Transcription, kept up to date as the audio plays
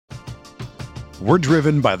We're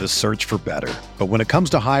driven by the search for better. But when it comes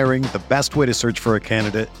to hiring, the best way to search for a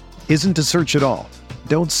candidate isn't to search at all.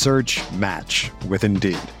 Don't search, match with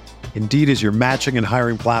Indeed. Indeed is your matching and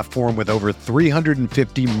hiring platform with over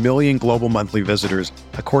 350 million global monthly visitors,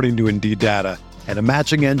 according to Indeed data, and a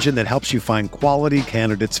matching engine that helps you find quality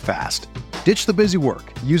candidates fast. Ditch the busy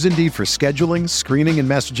work. Use Indeed for scheduling, screening, and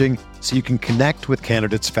messaging so you can connect with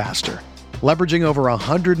candidates faster. Leveraging over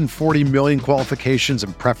 140 million qualifications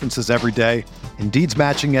and preferences every day, Indeed's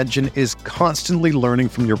matching engine is constantly learning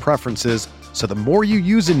from your preferences, so the more you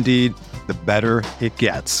use Indeed, the better it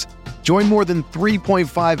gets. Join more than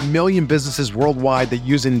 3.5 million businesses worldwide that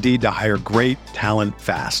use Indeed to hire great talent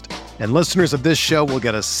fast. And listeners of this show will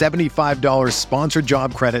get a $75 sponsored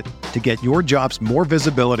job credit to get your jobs more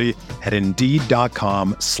visibility at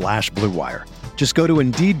Indeed.com/Blue Wire. Just go to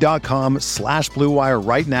Indeed.com/Blue Wire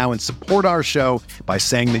right now and support our show by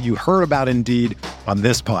saying that you heard about Indeed on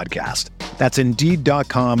this podcast. That's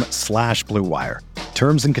Indeed.com/Blue Wire.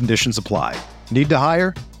 Terms and conditions apply. Need to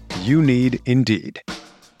hire? You need Indeed.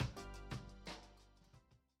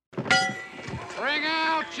 Bring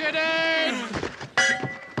out your dead!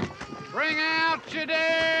 Bring out your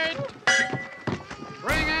dead!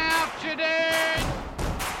 Bring out your dead!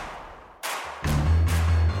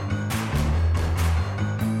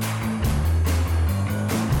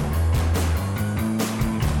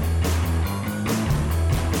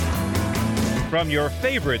 From your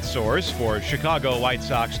favorite source for Chicago White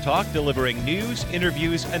Sox talk, delivering news,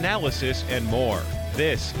 interviews, analysis, and more.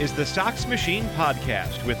 This is the Sox Machine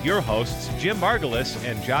Podcast with your hosts, Jim Margulis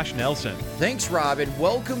and Josh Nelson. Thanks, Rob, and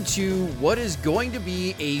welcome to what is going to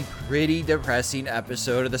be a pretty depressing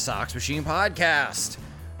episode of the Sox Machine Podcast.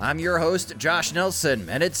 I'm your host, Josh Nelson,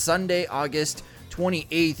 and it's Sunday, August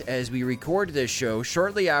 28th as we record this show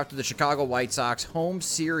shortly after the Chicago White Sox home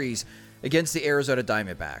series against the Arizona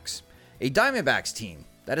Diamondbacks. A Diamondbacks team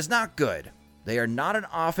that is not good. They are not an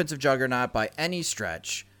offensive juggernaut by any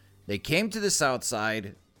stretch. They came to the South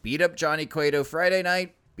Side, beat up Johnny Cueto Friday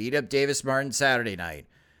night, beat up Davis Martin Saturday night.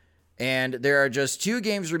 And there are just 2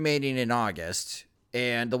 games remaining in August,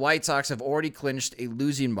 and the White Sox have already clinched a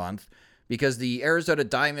losing month because the Arizona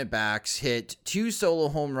Diamondbacks hit 2 solo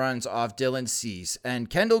home runs off Dylan Cease, and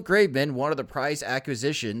Kendall Graveman, one of the prize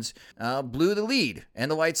acquisitions, blew the lead, and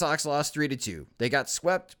the White Sox lost 3-2. They got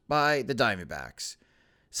swept by the Diamondbacks.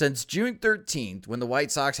 Since June 13th, when the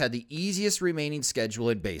White Sox had the easiest remaining schedule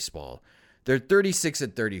in baseball, they're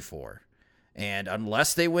 36-34. And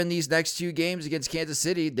unless they win these next 2 games against Kansas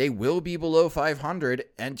City, they will be below 500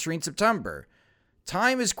 entering September.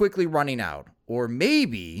 Time is quickly running out, or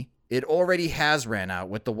maybe it already has ran out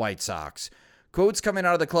with the White Sox. Quotes coming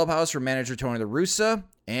out of the clubhouse from manager Tony La Russa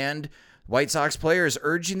and White Sox players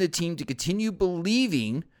urging the team to continue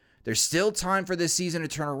believing there's still time for this season to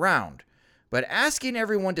turn around. But asking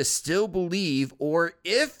everyone to still believe, or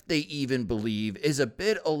if they even believe, is a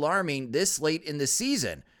bit alarming this late in the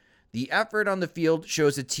season. The effort on the field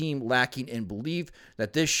shows a team lacking in belief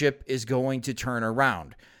that this ship is going to turn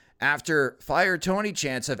around. After Fire Tony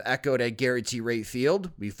chants have echoed at Gary T. Rate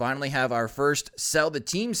Field, we finally have our first sell the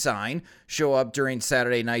team sign show up during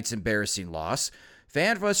Saturday night's embarrassing loss.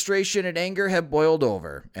 Fan frustration and anger have boiled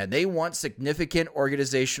over, and they want significant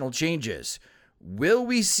organizational changes. Will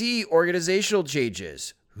we see organizational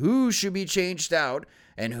changes? Who should be changed out,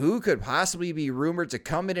 and who could possibly be rumored to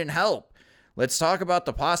come in and help? Let's talk about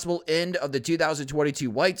the possible end of the 2022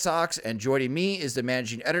 White Sox, and joining me is the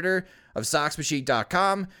managing editor of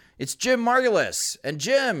SoxMachine.com. It's Jim Margulis. And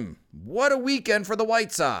Jim, what a weekend for the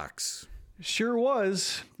White Sox. Sure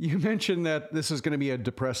was. You mentioned that this is going to be a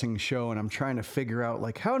depressing show, and I'm trying to figure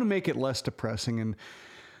out how to make it less depressing. And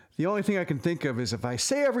the only thing I can think of is if I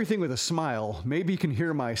say everything with a smile, maybe you can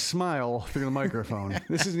hear my smile through the microphone.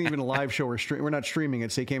 This isn't even a live show. We're not streaming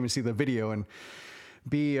it, so you can't even see the video. And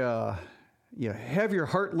have your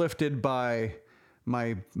heart lifted by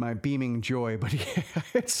my beaming joy. But yeah,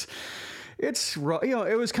 it's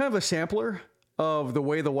it was kind of a sampler of the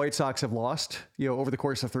way the White Sox have lost, over the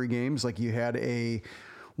course of 3 games. Like, you had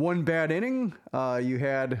one bad inning, you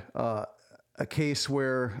had a case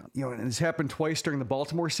where, and this happened twice during the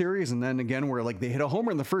Baltimore series, and then again where they hit a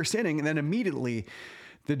homer in the first inning, and then immediately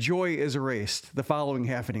the joy is erased the following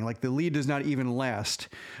half inning. The lead does not even last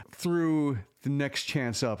through the next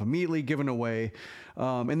chance up, immediately given away.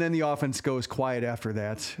 And then the offense goes quiet after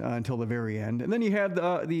that until the very end. And then you had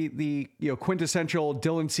the quintessential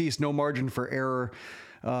Dylan Cease, no margin for error,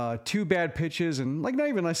 2 bad pitches, and not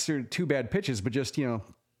even necessarily 2 bad pitches, but just,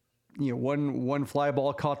 one fly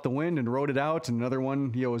ball caught the wind and rode it out, and another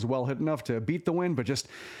one, was well hit enough to beat the wind, but just,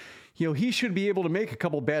 he should be able to make a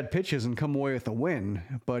couple bad pitches and come away with a win.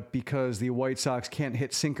 But because the White Sox can't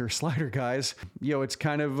hit sinker slider guys, it's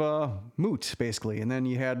kind of moot, basically. And then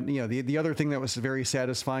you had, the other thing that was very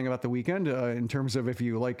satisfying about the weekend in terms of if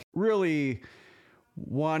you like really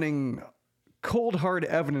wanting cold, hard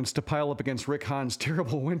evidence to pile up against Rick Hahn's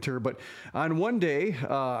terrible winter. But on one day,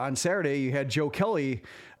 on Saturday, you had Joe Kelly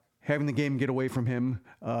having the game get away from him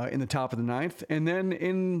in the top of the ninth. And then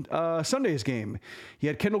in Sunday's game, you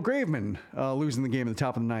had Kendall Graveman losing the game at the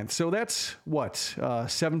top of the ninth. So that's what,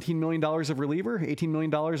 $17 million of reliever, $18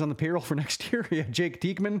 million on the payroll for next year. You had Jake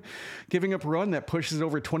Diekman giving up a run that pushes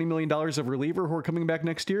over $20 million of reliever who are coming back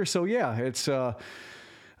next year. So yeah, it's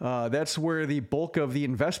that's where the bulk of the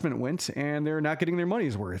investment went, and they're not getting their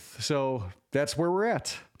money's worth. So that's where we're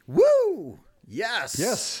at. Woo! Yes.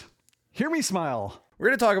 Yes. Hear me smile. We're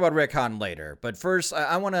going to talk about Rick Hahn later, but first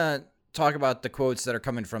I want to talk about the quotes that are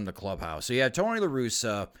coming from the clubhouse. So you have Tony La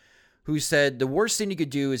Russa, who said the worst thing you could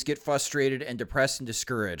do is get frustrated and depressed and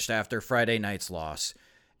discouraged after Friday night's loss.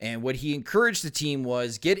 And what he encouraged the team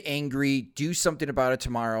was get angry, do something about it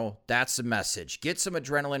tomorrow. That's the message. Get some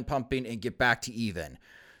adrenaline pumping and get back to even.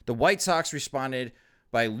 The White Sox responded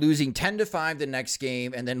by losing 10-5 the next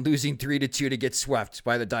game and then losing 3-2 to get swept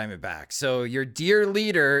by the Diamondbacks. So your dear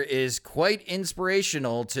leader is quite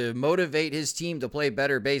inspirational to motivate his team to play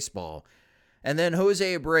better baseball. And then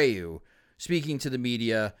Jose Abreu, speaking to the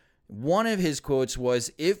media, one of his quotes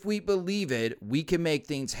was, "If we believe it, we can make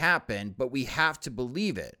things happen, but we have to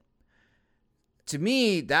believe it." To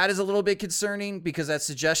me, that is a little bit concerning because that's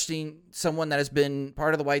suggesting someone that has been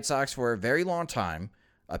part of the White Sox for a very long time,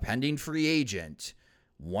 a pending free agent,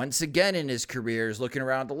 once again in his career is looking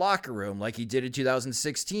around the locker room like he did in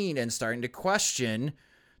 2016 and starting to question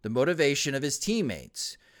the motivation of his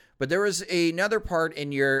teammates. But there was another part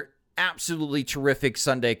in your absolutely terrific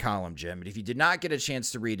Sunday column, Jim. And if you did not get a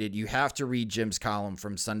chance to read it, you have to read Jim's column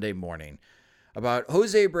from Sunday morning about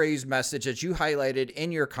Jose Abreu's message that you highlighted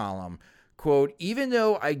in your column. Quote, "Even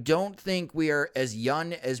though I don't think we are as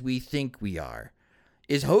young as we think we are."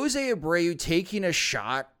 Is Jose Abreu taking a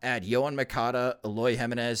shot at Yohan Moncada, Eloy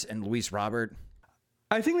Jimenez, and Luis Robert?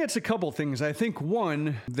 I think that's a couple things. I think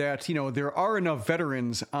one, that, there are enough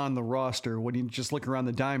veterans on the roster when you just look around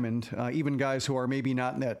the diamond, even guys who are maybe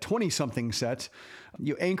not in that 20-something set.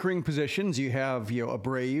 Anchoring positions, you have,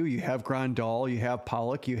 Abreu, you have Grandal, you have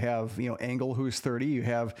Pollock, you have, Engel, who's 30, you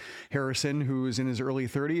have Harrison, who's in his early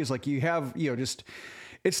 30s. Like you have, just...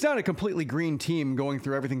 It's not a completely green team going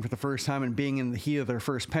through everything for the first time and being in the heat of their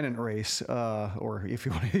first pennant race, or if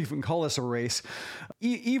you want to even call this a race.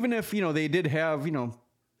 Even if, they did have,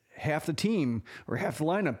 half the team or half the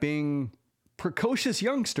lineup being precocious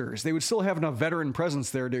youngsters, they would still have enough veteran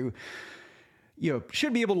presence there to,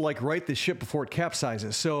 should be able to like right the ship before it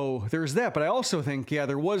capsizes. So there's that. But I also think,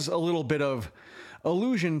 there was a little bit of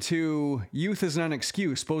allusion to youth is not an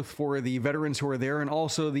excuse, both for the veterans who are there and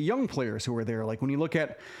also the young players who are there. Like when you look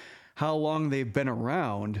at how long they've been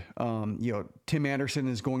around, Tim Anderson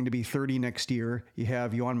is going to be 30 next year. You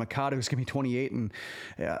have Yohan Moncada, who's going to be 28. And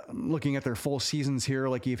looking at their full seasons here,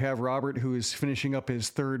 like you have Robert, who is finishing up his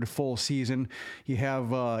third full season. You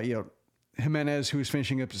have, Jimenez, who's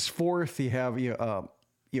finishing up his fourth. You have,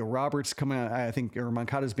 Roberts coming out, I think, or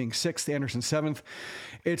Moncada's being sixth, Anderson seventh.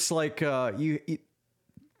 It's like,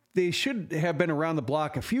 they should have been around the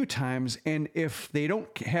block a few times. And if they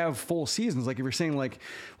don't have full seasons, like if you're saying like,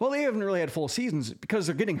 well, they haven't really had full seasons because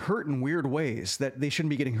they're getting hurt in weird ways that they shouldn't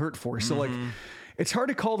be getting hurt for. So like, it's hard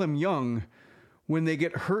to call them young when they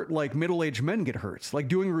get hurt like middle-aged men get hurt, like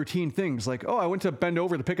doing routine things like, oh, I went to bend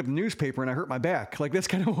over to pick up the newspaper and I hurt my back. Like that's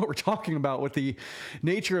kind of what we're talking about with the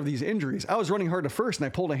nature of these injuries. I was running hard to first and I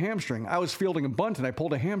pulled a hamstring. I was fielding a bunt and I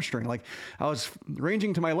pulled a hamstring. Like I was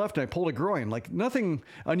ranging to my left and I pulled a groin. Like nothing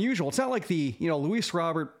unusual. It's not like the, Luis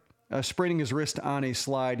Robert spraining his wrist on a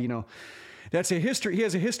slide, that's a history. He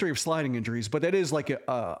has a history of sliding injuries, but that is like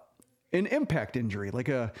an impact injury,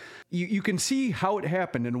 like you can see how it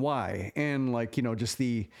happened and why, and like, just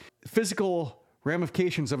the physical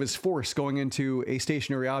ramifications of his force going into a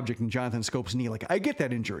stationary object in Jonathan Scope's knee. Like I get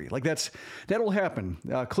that injury. Like that'll happen.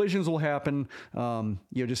 Collisions will happen.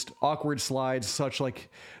 Just awkward slides, such like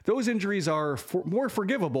those injuries are more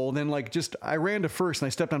forgivable than like just I ran to first and I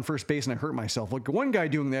stepped on first base and I hurt myself. Like one guy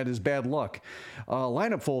doing that is bad luck. A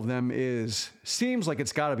lineup full of them seems like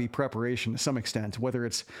it's got to be preparation to some extent, whether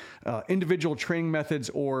it's individual training methods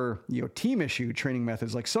or team issue training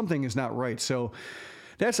methods. Like something is not right. So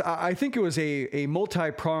I think it was a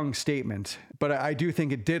multi-pronged statement, but I do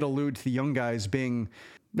think it did allude to the young guys being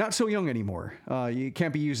not so young anymore. You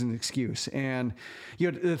can't be using an excuse. And,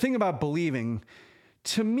 the thing about believing,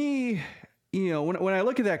 to me, when I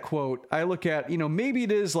look at that quote, I look at, maybe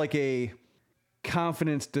it is like a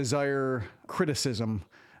confidence, desire, criticism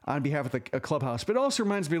on behalf of a clubhouse, but it also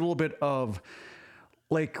reminds me a little bit of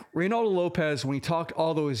like Reynaldo Lopez when he talked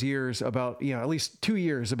all those years about, at least 2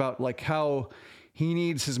 years about like how he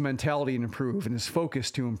needs his mentality to improve and his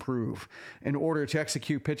focus to improve in order to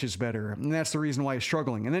execute pitches better. And that's the reason why he's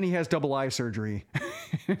struggling. And then he has double eye surgery.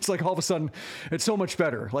 It's like all of a sudden it's so much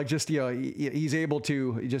better. Like just, he's able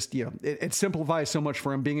to just, it simplifies so much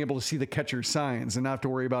for him being able to see the catcher's signs and not have to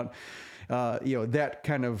worry about, that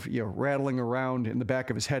kind of, rattling around in the back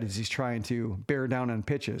of his head as he's trying to bear down on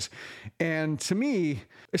pitches. And to me,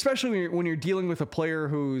 especially when you're dealing with a player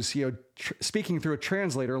who's, speaking through a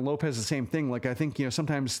translator, Lopez, the same thing. Like, I think,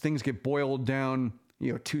 sometimes things get boiled down,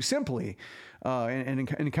 too simply,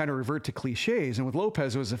 and kind of revert to cliches. And with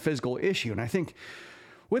Lopez, it was a physical issue. And I think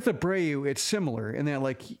with Abreu, it's similar in that,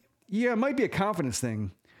 like, it might be a confidence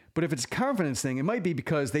thing, but if it's a confidence thing, it might be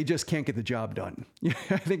because they just can't get the job done.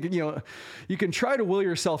 I think, you can try to will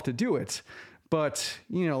yourself to do it, but,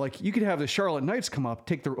 like you could have the Charlotte Knights come up,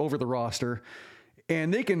 take over the roster,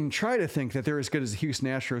 and they can try to think that they're as good as the Houston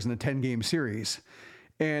Astros in a 10-game series.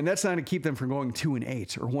 And that's not to keep them from going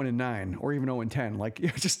 2-8 or 1-9 or even 0-10. Like,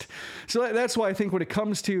 so that's why I think when it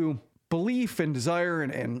comes to belief and desire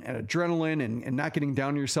and adrenaline and not getting down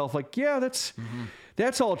on yourself, like,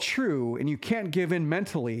 that's all true, and you can't give in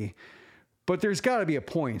mentally, but there's got to be a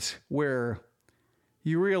point where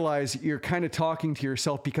you realize you're kind of talking to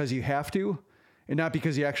yourself because you have to and not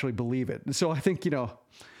because you actually believe it. And so I think,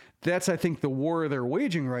 that's, I think, the war they're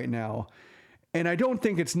waging right now. And I don't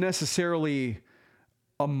think it's necessarily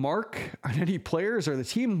a mark on any players or the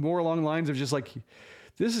team, more along the lines of just like,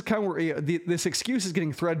 this is kind of where this excuse is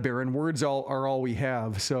getting threadbare and words are all we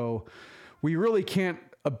have. So we really can't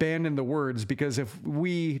abandon the words, because if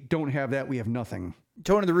we don't have that, we have nothing.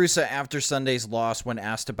 Tony La Russa, after Sunday's loss, when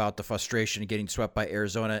asked about the frustration of getting swept by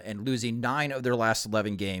Arizona and losing 9 of their last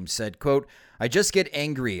 11 games, said, quote, "I just get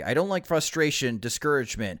angry. I don't like frustration,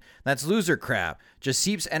 discouragement. That's loser crap. Just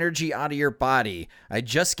seeps energy out of your body. I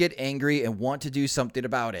just get angry and want to do something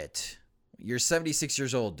about it." You're 76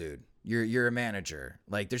 years old, dude. You're a manager.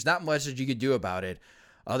 Like, there's not much that you could do about it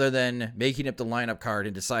other than making up the lineup card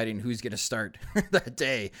and deciding who's going to start that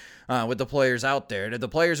day with the players out there. And if the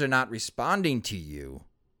players are not responding to you,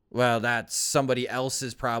 well, that's somebody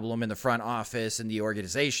else's problem in the front office and the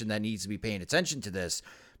organization that needs to be paying attention to this,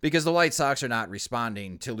 because the White Sox are not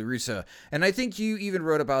responding to La Russa. And I think you even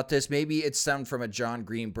wrote about this. Maybe it stemmed from a John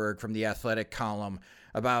Greenberg from the Athletic column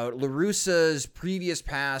about La Russa's previous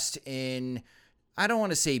past in, I don't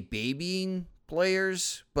want to say babying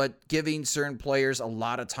players, but giving certain players a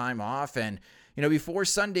lot of time off. And, before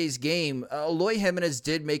Sunday's game, Eloy Jimenez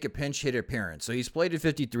did make a pinch hit appearance. So he's played in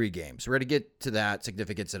 53 games. We're going to get to that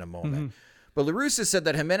significance in a moment. Mm-hmm. But La Russa said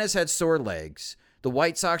that Jimenez had sore legs. The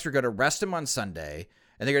White Sox were going to rest him on Sunday,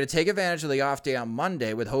 and they're going to take advantage of the off day on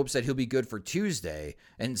Monday with hopes that he'll be good for Tuesday,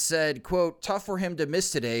 and said, quote, "Tough for him to miss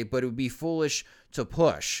today, but it would be foolish to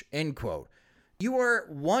push," end quote. You are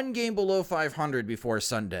 1 game below 500 before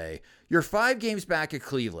Sunday. You're 5 games back at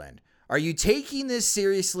Cleveland. Are you taking this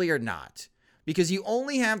seriously or not? Because you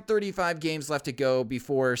only have 35 games left to go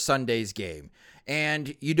before Sunday's game.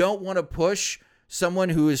 And you don't want to push someone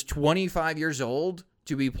who is 25 years old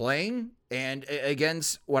to be playing, and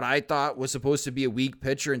against what I thought was supposed to be a weak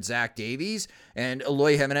pitcher in Zach Davies, and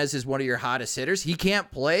Eloy Jimenez is one of your hottest hitters. He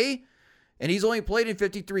can't play. And he's only played in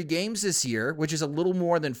 53 games this year, which is a little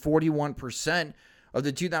more than 41% of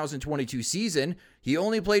the 2022 season. He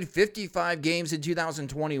only played 55 games in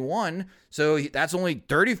 2021, so that's only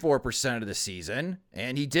 34% of the season.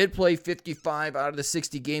 And he did play 55 out of the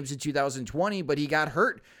 60 games in 2020, but he got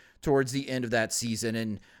hurt towards the end of that season,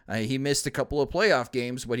 and he missed a couple of playoff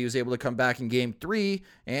games, but he was able to come back in Game 3,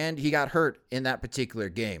 and he got hurt in that particular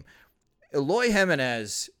game. Eloy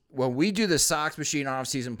Jimenez, when we do the Sox Machine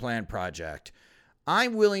offseason plan project,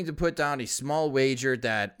 I'm willing to put down a small wager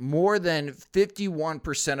that more than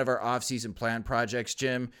 51% of our offseason plan projects,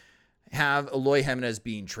 Jim, have Eloy Jimenez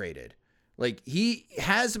being traded. Like, he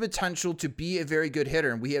has the potential to be a very good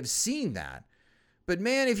hitter, and we have seen that. But,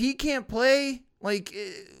 man, if he can't play, like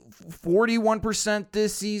 41%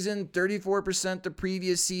 this season, 34% the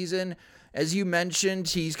previous season, as you mentioned,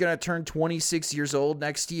 he's going to turn 26 years old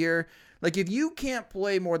next year. Like, if you can't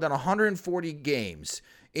play more than 140 games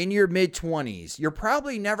in your mid-20s, you're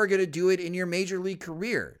probably never going to do it in your major league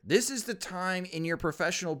career. This is the time in your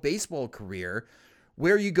professional baseball career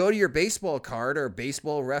where you go to your baseball card or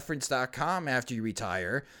baseballreference.com after you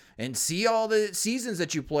retire and see all the seasons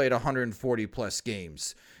that you played 140 plus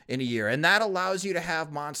games in a year. And that allows you to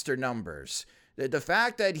have monster numbers. The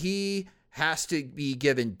fact that he has to be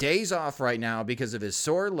given days off right now because of his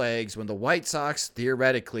sore legs when the White Sox,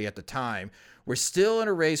 theoretically at the time, were still in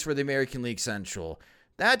a race for the American League Central.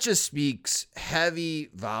 That just speaks heavy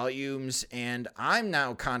volumes, and I'm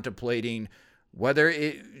now contemplating whether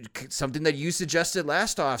something that you suggested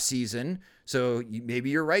last offseason, so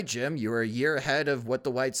maybe you're right, Jim, you were a year ahead of what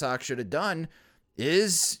the White Sox should have done,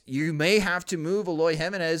 is you may have to move Eloy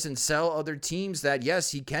Jimenez and sell other teams that,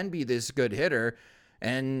 yes, he can be this good hitter,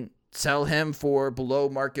 and sell him for below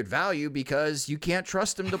market value because you can't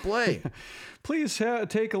trust him to play. Please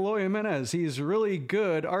take Eloy Jimenez. He's really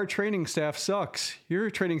good. Our training staff sucks. Your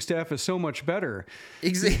training staff is so much better.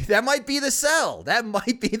 Exactly. That might be the sell. That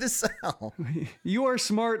might be the sell. You are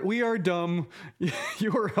smart. We are dumb.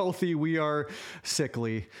 You are healthy. We are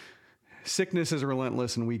sickly. Sickness is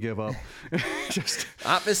relentless and we give up. Just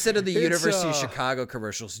opposite of the University of Chicago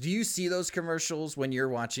commercials. Do you see those commercials when you're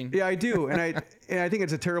watching? Yeah, I do. And I think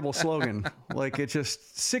it's a terrible slogan. Like, it's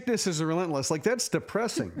just, sickness is relentless. Like, that's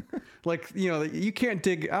depressing. Like, you can't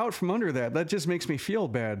dig out from under that. That just makes me feel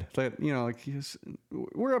bad that, like,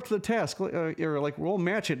 we're up to the task, or like, we'll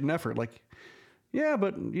match it in effort. Like, yeah,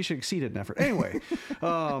 but you should exceed it in effort. Anyway,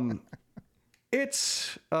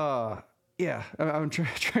 yeah, I'm trying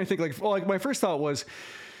to think, like my first thought was,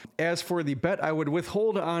 as for the bet, I would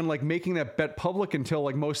withhold on like making that bet public until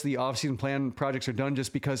like most of the off-season plan projects are done,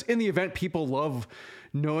 just because in the event people love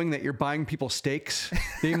knowing that you're buying people steaks,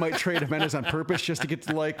 they might trade Jimenez on purpose just to get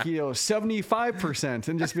to 75%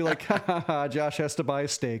 and just be like, ha, Josh has to buy a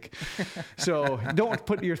steak. So don't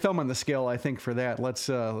put your thumb on the scale, I think, for that.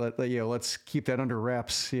 Let's keep that under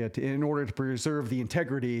wraps in order to preserve the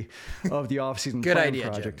integrity of the off-season plan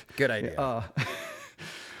project. Jim. Good idea.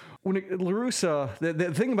 When La Russa,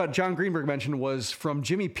 the thing about John Greenberg mentioned was from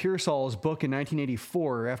Jimmy Pearsall's book in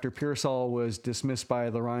 1984, after Pearsall was dismissed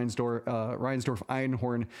by the Reinsdorf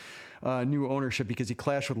Einhorn new ownership because he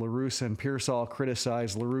clashed with La Russa, and Pearsall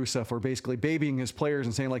criticized La Russa for basically babying his players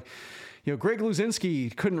and saying, like, Greg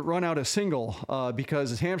Luzinski couldn't run out a single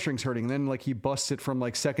because his hamstring's hurting. And then he busts it from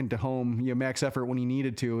second to home, max effort when he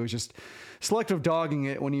needed to. It was just selective dogging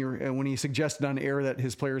it when he suggested on air that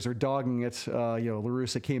his players are dogging it. La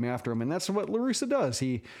Russa came after him, and that's what La Russa does.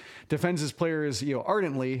 He defends his players,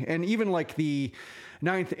 ardently. And even the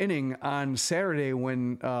ninth inning on Saturday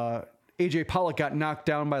when AJ Pollock got knocked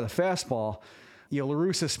down by the fastball, La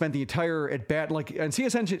Russa spent the entire at bat, and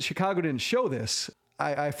CSN Chicago didn't show this.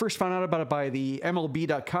 I first found out about it by the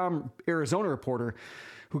MLB.com Arizona reporter,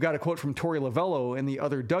 who got a quote from Torey Lovello in the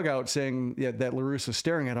other dugout saying that La Russa was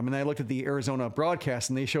staring at him. And I looked at the Arizona broadcast,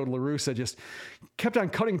 and they showed La Russa just kept on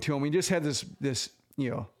cutting to him. He just had this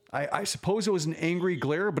I suppose it was an angry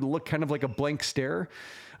glare, but it looked kind of like a blank stare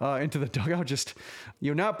into the dugout, just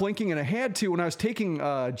not blinking. And I had to, when I was taking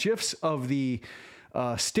GIFs of the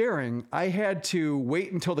staring, I had to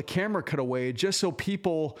wait until the camera cut away just so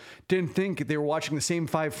people didn't think they were watching the same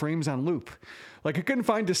 5 frames on loop. I couldn't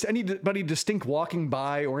find anybody distinct walking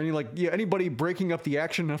by or anybody breaking up the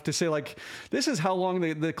action enough to say this is how long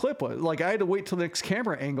the clip was. I had to wait till the next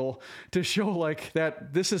camera angle to show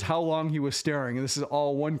that this is how long he was staring. And this is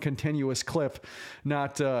all one continuous clip,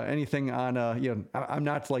 not anything on I'm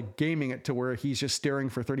not gaming it to where he's just staring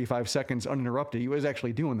for 35 seconds uninterrupted. He was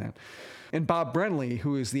actually doing that. And Bob Brenly,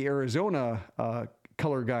 who is the Arizona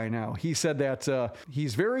color guy now, he said that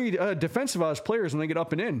he's very defensive of his players when they get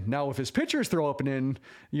up and in. Now, if his pitchers throw up and in,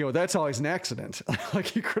 that's always an accident.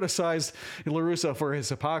 He criticized La Russa for his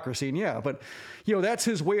hypocrisy, and but that's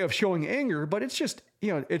his way of showing anger. But it's just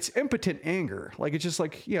it's impotent anger. It's just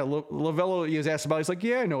Lovello is asked about it. He's like,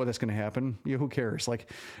 yeah, I know that's going to happen. Who cares?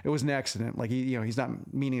 It was an accident. He's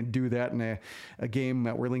not meaning to do that in a game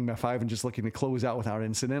that we're leading by 5 and just looking to close out without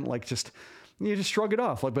incident. You just shrug it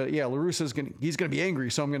off. But yeah, La Russa's he's gonna be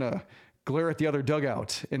angry, so I'm gonna glare at the other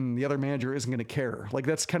dugout, and the other manager isn't gonna care.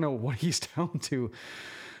 That's kind of what he's down to.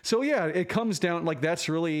 So yeah, it comes down that's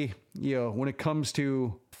really when it comes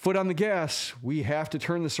to foot on the gas, we have to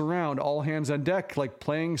turn this around. All hands on deck.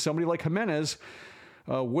 Playing somebody like Jimenez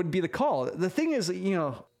would be the call. The thing is,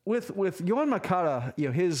 with Yohan Moncada,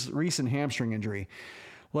 his recent hamstring injury.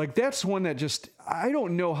 That's one that just I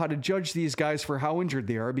don't know how to judge these guys for how injured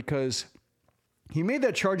they are, because he made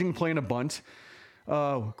that charging play in a bunt.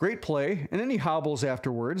 Great play. And then he hobbles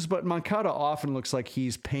afterwards. But Moncada often looks like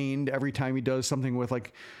he's pained every time he does something with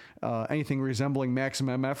anything resembling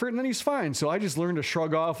maximum effort. And then he's fine. So I just learned to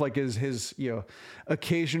shrug off his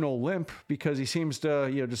occasional limp, because he seems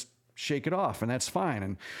to, just shake it off, and that's fine.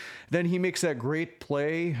 And then he makes that great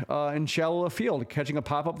play in shallow left field, catching a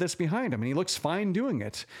pop-up that's behind him, and he looks fine doing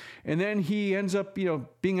it. And then he ends up,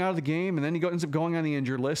 being out of the game, and then he ends up going on the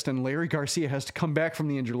injured list, and Larry Garcia has to come back from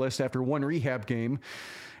the injured list after one rehab game.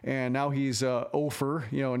 And now he's 0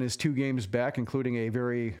 in his 2 games back, including a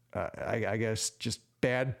very, I guess, just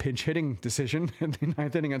bad pinch hitting decision in the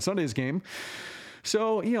 9th inning on Sunday's game.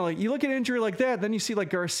 So, you look at an injury like that, then you see like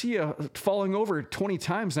Garcia falling over 20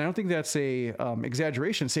 times. And I don't think that's a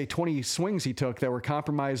exaggeration. Say 20 swings he took that were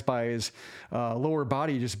compromised by his lower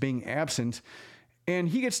body just being absent. And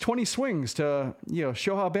he gets 20 swings to,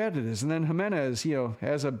 show how bad it is. And then Jimenez,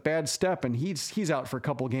 has a bad step and he's out for a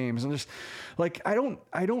couple games. And just like, I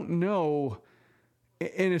don't know.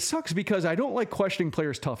 And it sucks because I don't like questioning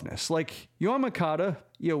players' toughness. Like Yoan Moncada,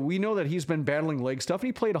 we know that he's been battling leg stuff and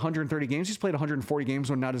he played 130 games. He's played 140 games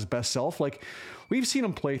when not his best self. Like we've seen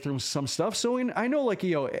him play through some stuff. So I know like,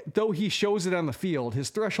 though he shows it on the field, his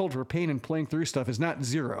threshold for pain and playing through stuff is not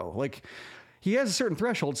 0. Like, he has a certain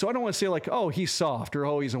threshold, so I don't want to say like, oh, he's soft or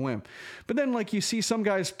oh, he's a wimp. But then like you see some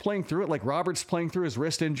guys playing through it, like Roberts playing through his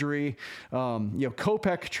wrist injury.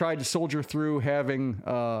 Kopech tried to soldier through having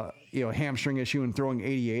a hamstring issue and throwing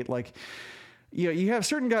 88. Like, you have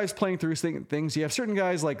certain guys playing through things. You have certain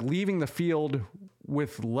guys like leaving the field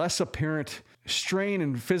with less apparent strain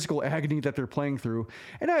and physical agony that they're playing through.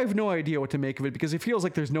 And I have no idea what to make of it because it feels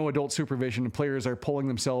like there's no adult supervision and players are pulling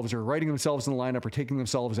themselves or writing themselves in the lineup or taking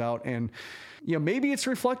themselves out. And, maybe it's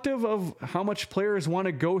reflective of how much players want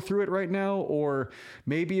to go through it right now, or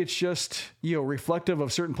maybe it's just, reflective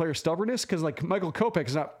of certain players' stubbornness. Cause like Michael Kopech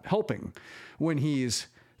is not helping when he's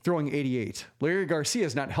throwing 88. Larry Garcia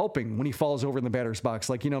is not helping when he falls over in the batter's box.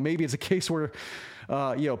 Like, maybe it's a case where,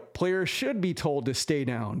 players should be told to stay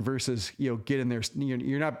down versus, get in there.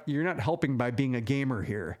 You're not helping by being a gamer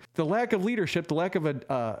here. The lack of leadership, the lack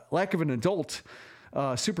of an adult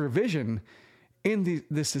supervision in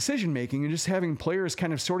this decision making and just having players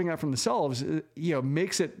kind of sorting out from themselves,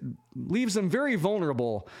 leaves them very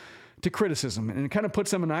vulnerable to criticism, and it kind of puts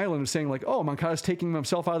them on an island of saying like, oh, Moncada's taking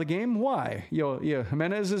himself out of the game. Why?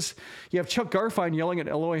 Jimenez is, you have Chuck Garfien yelling at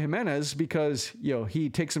Eloy Jimenez because, he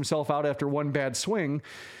takes himself out after one bad swing.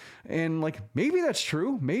 And like, maybe that's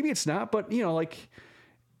true. Maybe it's not. But,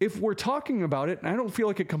 if we're talking about it, and I don't feel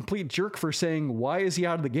like a complete jerk for saying, why is he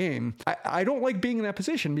out of the game? I don't like being in that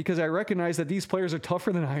position because I recognize that these players are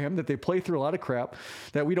tougher than I am, that they play through a lot of crap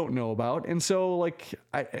that we don't know about. And so like,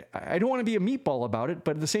 I don't want to be a meatball about it,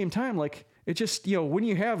 but at the same time, like it just, when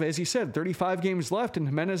you have, as you said, 35 games left and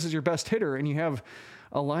Jimenez is your best hitter and you have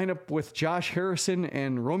a lineup with Josh Harrison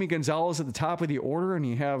and Romy Gonzalez at the top of the order, and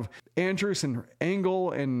you have Andrus and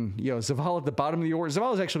Engel and Zavala at the bottom of the order.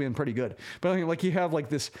 Zavala's actually been pretty good, but I think like you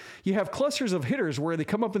have clusters of hitters where they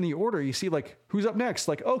come up in the order. You see like who's up next.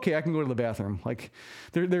 Like, okay, I can go to the bathroom. Like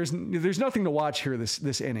there's nothing to watch here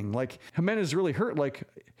this inning. Like Jimenez is really hurt. Like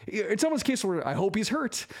it's almost a case where I hope he's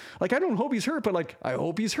hurt. Like I don't hope he's hurt, but like I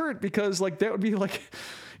hope he's hurt because like that would be like.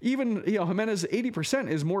 Even, Jimenez 80%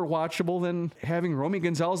 is more watchable than having Romy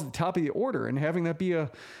Gonzalez at the top of the order and having that be a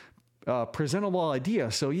presentable idea.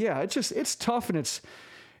 So yeah, it's tough and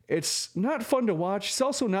it's not fun to watch. It's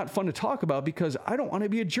also not fun to talk about because I don't want to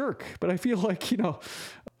be a jerk, but I feel like, La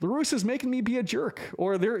Russa is making me be a jerk,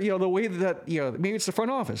 or they're, the way that, maybe it's the front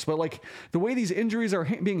office, but like the way these injuries are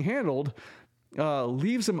being handled,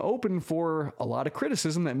 leaves them open for a lot of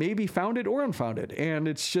criticism that may be founded or unfounded. And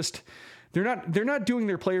it's just, they're not doing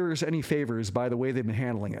their players any favors by the way they've been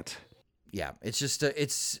handling it. Yeah, it's just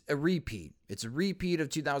it's a repeat. It's a repeat of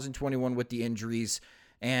 2021 with the injuries,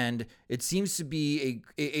 and it seems to be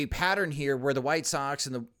a pattern here where the White Sox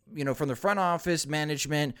and the from the front office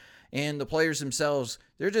management and the players themselves,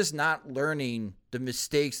 they're just not learning the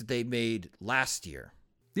mistakes that they made last year.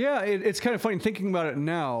 Yeah, it's kind of funny thinking about it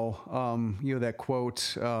now. That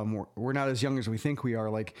quote, "We're not as young as we think we are."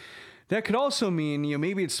 Like. That could also mean,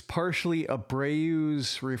 maybe it's partially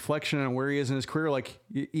Abreu's reflection on where he is in his career. Like,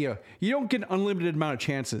 you don't get an unlimited amount of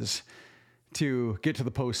chances to get to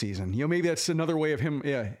the postseason. Maybe that's another way of him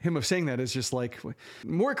of saying that is just like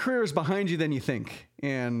more careers behind you than you think.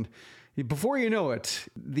 And before you know it,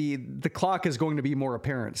 the clock is going to be more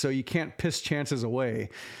apparent. So you can't piss chances away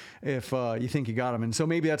if you think you got them. And so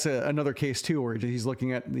maybe that's another case too, where he's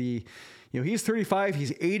looking at the, he's 35,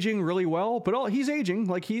 he's aging really well, but he's aging.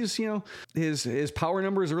 Like he's, his power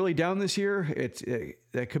numbers are really down this year.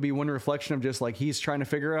 That could be one reflection of just like, he's trying to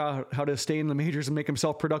figure out how to stay in the majors and make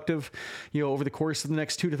himself productive, over the course of the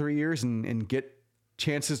next 2 to 3 years and get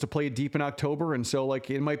chances to play deep in October. And so like,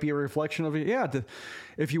 it might be a reflection of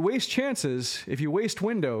if you waste chances, if you waste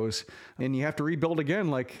windows and you have to rebuild again,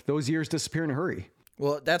 like those years disappear in a hurry.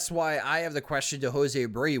 Well, that's why I have the question to Jose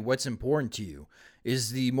Abreu. What's important to you?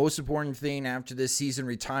 Is the most important thing after this season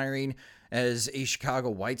retiring as a Chicago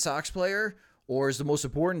White Sox player? Or is the most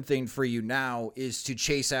important thing for you now is to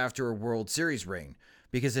chase after a World Series ring?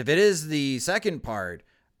 Because if it is the second part,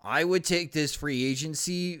 I would take this free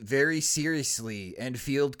agency very seriously and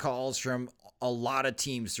field calls from a lot of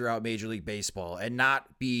teams throughout Major League Baseball and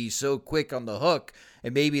not be so quick on the hook.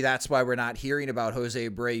 And maybe that's why we're not hearing about Jose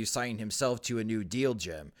Abreu signing himself to a new deal,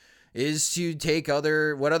 Jim, is to take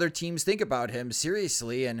what other teams think about him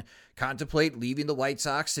seriously and contemplate leaving the White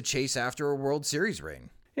Sox to chase after a World Series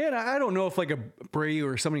ring. Yeah, and I don't know if like a Abreu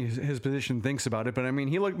or somebody in his position thinks about it, but I mean,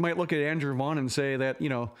 he might look at Andrew Vaughn and say that,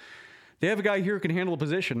 they have a guy here who can handle a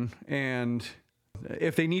position, and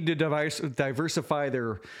if they need to diversify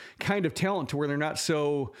their kind of talent to where they're not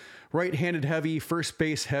so right-handed heavy, first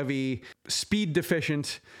base heavy, speed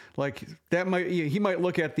deficient, like that he might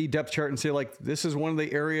look at the depth chart and say, like, this is one of the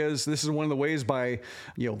areas, this is one of the ways by,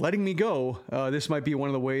 letting me go, this might be one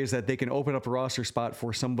of the ways that they can open up a roster spot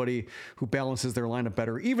for somebody who balances their lineup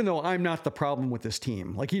better, even though I'm not the problem with this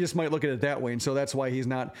team. Like, he just might look at it that way. And so that's why he's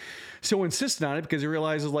not so insistent on it, because he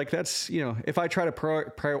realizes, like, that's, if I try to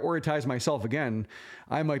prioritize myself again,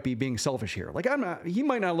 I might be being selfish here. Like, he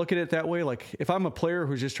might not look at it that way. Like, if I'm a player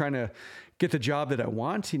who's just trying to get the job that I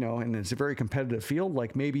want, and it's a very competitive field,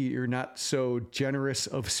 like, maybe you're not so generous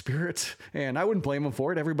of spirit, and I wouldn't blame him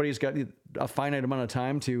for it. Everybody's got a finite amount of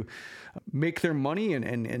time to make their money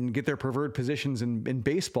and get their preferred positions in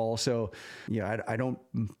baseball. So, I don't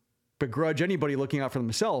begrudge anybody looking out for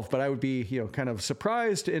themselves, but I would be, kind of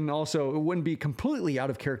surprised, and also it wouldn't be completely out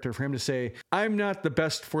of character for him to say, I'm not the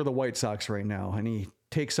best for the White Sox right now. And he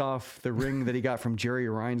takes off the ring that he got from Jerry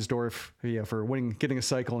Reinsdorf for getting a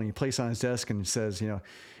cycle, and he places on his desk and says,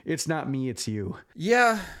 it's not me, it's you.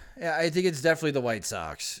 Yeah, I think it's definitely the White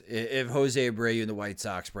Sox. If Jose Abreu and the White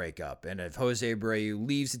Sox break up, and if Jose Abreu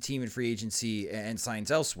leaves the team in free agency and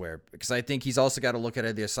signs elsewhere, because I think he's also got to look at the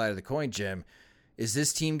other side of the coin, Jim. Is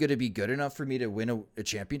this team going to be good enough for me to win a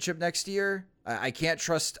championship next year? I can't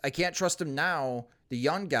trust them now, the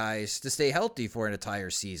young guys, to stay healthy for an entire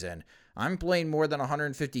season. I'm playing more than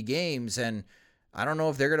 150 games, and I don't know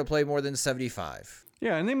if they're going to play more than 75.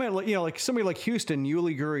 Yeah, and they might, like somebody like Houston,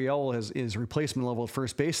 Yuli Gurriel is replacement level at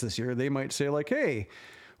first base this year. They might say, like, hey,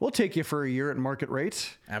 we'll take you for a year at market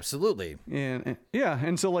rates. Absolutely.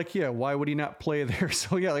 And so, like, why would he not play there?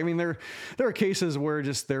 So, I mean, there are cases where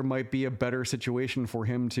just there might be a better situation for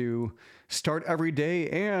him to start every day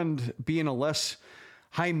and be in a less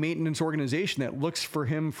high maintenance organization that looks for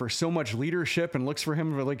him for so much leadership and looks for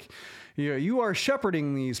him for, like, you are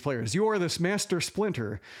shepherding these players. You are this master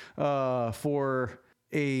splinter for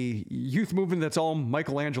a youth movement that's all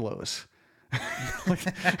Michelangelo's.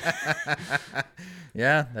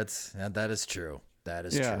 Yeah, that is true. That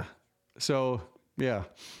is true. So, yeah.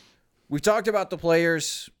 We've talked about the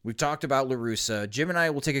players. We've talked about La Russa. Jim and I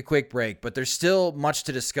will take a quick break, but there's still much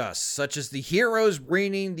to discuss, such as the heroes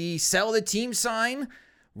bringing the sell the team sign,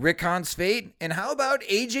 Rick Hahn's fate, and how about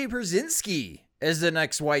AJ Pierzynski as the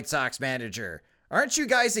next White Sox manager? Aren't you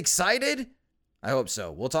guys excited? I hope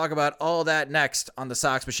so. We'll talk about all that next on the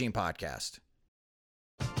Sox Machine Podcast.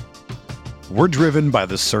 We're driven by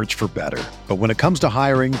the search for better. But when it comes to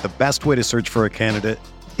hiring, the best way to search for a candidate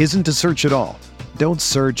isn't to search at all. Don't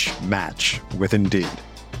search, match with Indeed.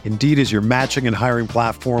 Indeed is your matching and hiring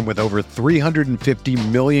platform with over 350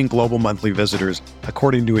 million global monthly visitors,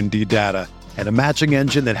 according to Indeed data, and a matching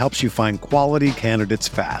engine that helps you find quality candidates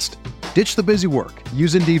fast. Ditch the busy work.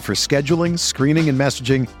 Use Indeed for scheduling, screening, and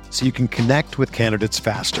messaging so you can connect with candidates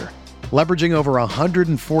faster. Leveraging over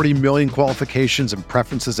 140 million qualifications and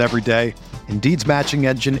preferences every day, Indeed's matching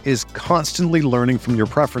engine is constantly learning from your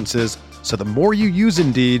preferences, so the more you use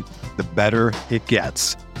Indeed, the better it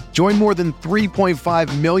gets. Join more than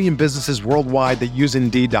 3.5 million businesses worldwide that use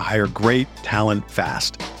Indeed to hire great talent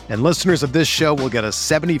fast. And listeners of this show will get a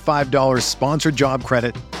 $75 sponsored job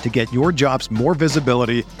credit to get your jobs more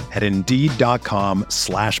visibility at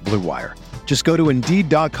Indeed.com/Blue Wire. Just go to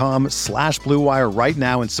Indeed.com/Blue Wire right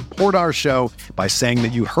now and support our show by saying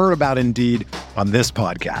that you heard about Indeed on this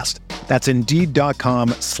podcast. That's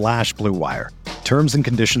Indeed.com/Blue Wire. Terms and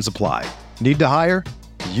conditions apply. Need to hire?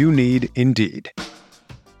 You need Indeed.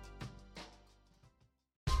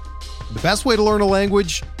 The best way to learn a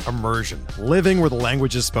language? Immersion. Living where the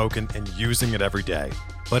language is spoken and using it every day.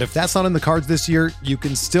 But if that's not in the cards this year, you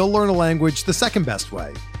can still learn a language the second best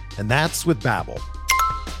way. And that's with Babbel.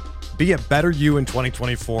 Be a better you in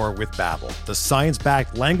 2024 with Babbel, the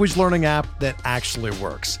science-backed language learning app that actually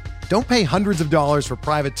works. Don't pay hundreds of dollars for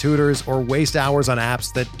private tutors or waste hours on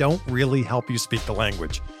apps that don't really help you speak the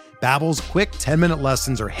language. Babbel's quick 10-minute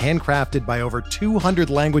lessons are handcrafted by over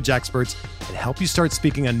 200 language experts that help you start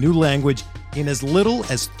speaking a new language in as little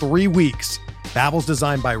as 3 weeks. Babbel's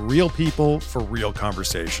designed by real people for real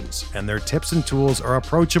conversations, and their tips and tools are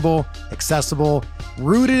approachable, accessible,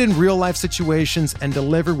 rooted in real-life situations, and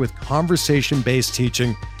delivered with conversation-based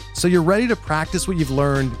teaching, so you're ready to practice what you've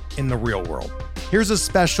learned in the real world. Here's a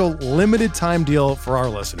special limited-time deal for our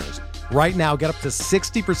listeners. Right now, get up to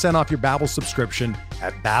 60% off your Babbel subscription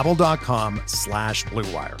at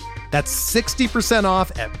babbel.com/Blue Wire. That's 60%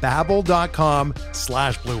 off at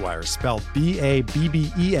babbel.com/Blue Wire, spelled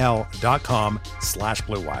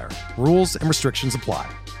BABBEL.com/Blue Wire. Rules and restrictions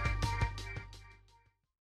apply.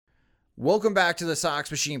 Welcome back to the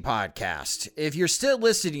Sox Machine Podcast. If you're still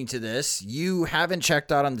listening to this, you haven't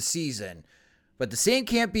checked out on the season, but the same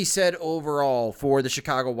can't be said overall for the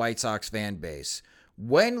Chicago White Sox fan base.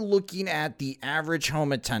 When looking at the average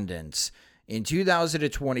home attendance in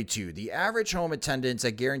 2022, the average home attendance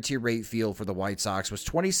at Guaranteed Rate Field for the White Sox was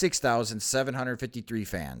 26,753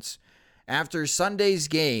 fans. After Sunday's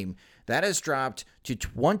game, that has dropped to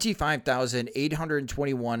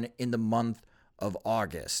 25,821 in the month of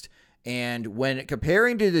August. And when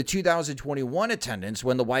comparing to the 2021 attendance,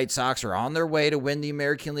 when the White Sox are on their way to win the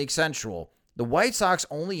American League Central, the White Sox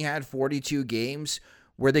only had 42 games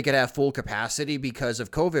where they could have full capacity because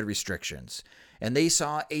of COVID restrictions. And they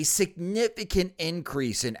saw a significant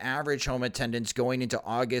increase in average home attendance going into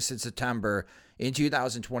August and September in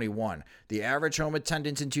 2021. The average home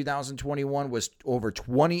attendance in 2021 was over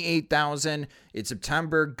 28,000. In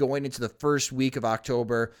September, going into the first week of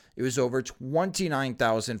October, it was over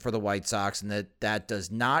 29,000 for the White Sox, and that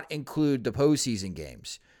does not include the postseason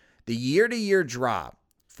games. The year-to-year drop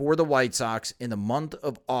for the White Sox in the month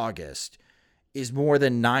of August is more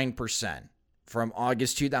than 9% from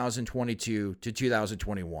August 2022 to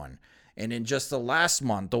 2021. And in just the last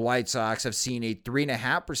month, the White Sox have seen a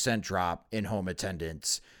 3.5% drop in home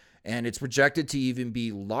attendance. And it's projected to even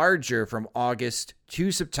be larger from August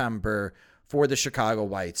to September for the Chicago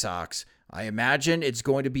White Sox. I imagine it's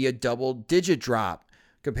going to be a double-digit drop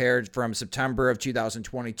compared from September of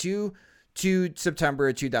 2022 to September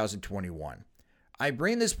of 2021. I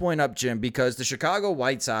bring this point up, Jim, because the Chicago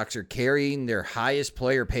White Sox are carrying their highest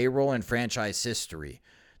player payroll in franchise history.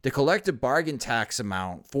 The collective bargain tax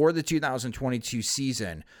amount for the 2022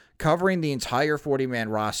 season, covering the entire 40-man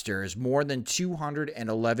roster, is more than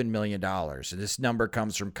 $211 million. And this number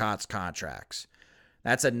comes from Cott's contracts.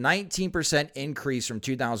 That's a 19% increase from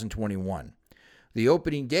 2021. The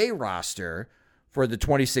opening day roster for the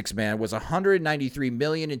 26-man was $193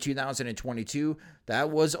 million in 2022. That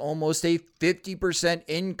was almost a 50%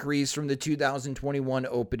 increase from the 2021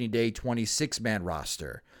 opening day 26-man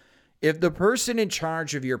roster. If the person in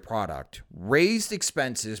charge of your product raised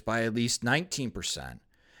expenses by at least 19%,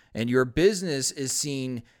 and your business is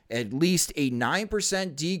seeing at least a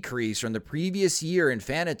 9% decrease from the previous year in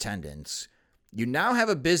fan attendance, you now have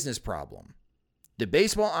a business problem. The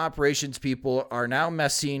baseball operations people are now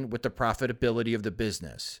messing with the profitability of the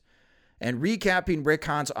business. And recapping Rick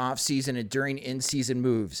Hahn's offseason and during in-season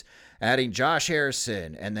moves, adding Josh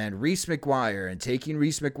Harrison and then Reese McGuire, and taking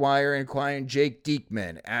Reese McGuire and acquiring Jake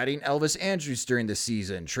Diekman, adding Elvis Andrus during the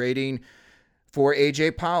season, trading for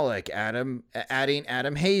A.J. Pollock, adding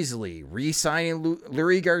Adam Hazley, re-signing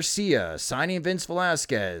Lurie Garcia, signing Vince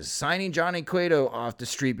Velasquez, signing Johnny Cueto off the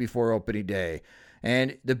street before opening day.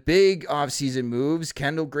 And the big offseason moves,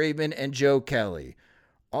 Kendall Graveman and Joe Kelly.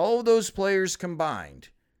 All of those players combined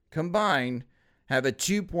have a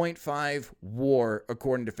 2.5 WAR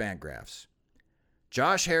according to Fangraphs.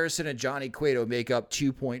 Josh Harrison and Johnny Cueto make up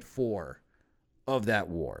 2.4 of that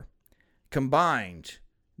WAR. Combined,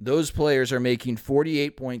 those players are making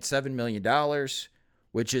 $48.7 million,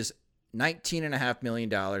 which is $19.5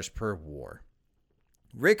 million per WAR.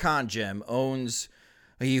 Rick Hahn, Jim,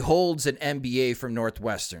 he holds an MBA from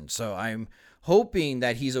Northwestern, so I'm hoping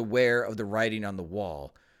that he's aware of the writing on the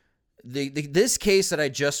wall. This case that I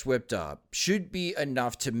just whipped up should be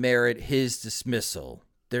enough to merit his dismissal.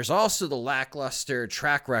 There's also the lackluster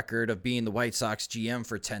track record of being the White Sox GM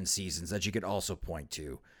for 10 seasons that you could also point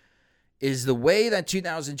to. Is the way that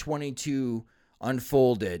 2022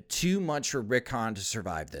 unfolded too much for Rick Hahn to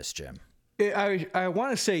survive this, Jim? I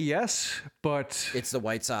want to say yes, but It's the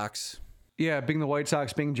White Sox. Yeah, being the White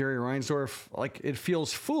Sox, being Jerry Reinsdorf, like, it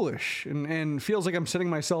feels foolish and feels like I'm setting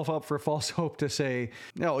myself up for false hope to say,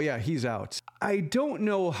 no, yeah, he's out. I don't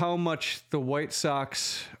know how much the White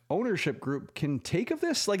Sox ownership group can take of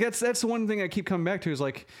this. Like, that's the one thing I keep coming back to is,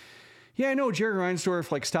 like, Yeah, I know Jerry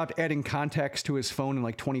Reinsdorf like stopped adding contacts to his phone in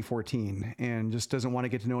like 2014 and just doesn't want to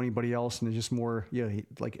get to know anybody else. And it's just more,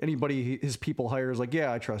 like anybody his people hire is like,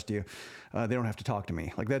 yeah, I trust you. They don't have to talk to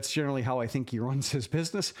me. Like that's generally how I think he runs his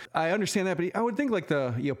business. I understand that, but I would think like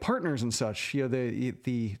the partners and such,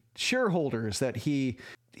 the shareholders that he's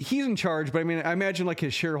in charge, but I mean, I imagine like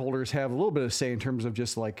his shareholders have a little bit of say in terms of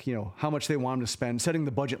just like, how much they want him to spend, setting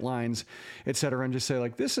the budget lines, et cetera, and just say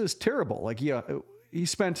like, this is terrible. Like, he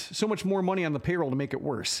spent so much more money on the payroll to make it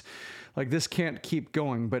worse. Like this can't keep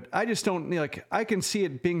going, but I just don't like, I can see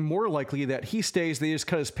it being more likely that he stays, they just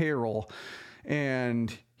cut his payroll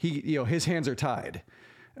and he, his hands are tied.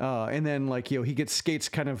 And then like, he gets skates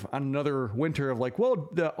kind of on another winter of like, well,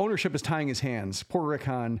 the ownership is tying his hands. Poor Rick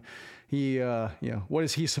Hahn. He, what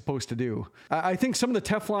is he supposed to do? I think some of the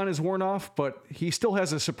Teflon is worn off, but he still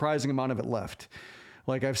has a surprising amount of it left.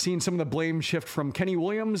 Like I've seen some of the blame shift from Kenny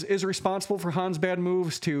Williams is responsible for Hahn's bad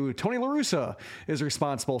moves to Tony La Russa is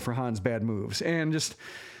responsible for Hahn's bad moves. And just,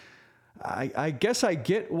 I guess I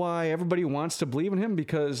get why everybody wants to believe in him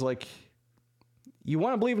because like you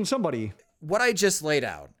want to believe in somebody. What I just laid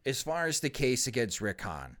out as far as the case against Rick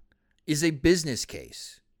Hahn is a business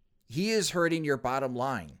case. He is hurting your bottom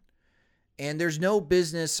line. And there's no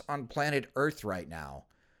business on planet Earth right now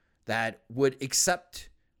that would accept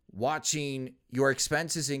watching your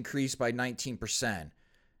expenses increase by 19%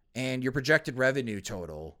 and your projected revenue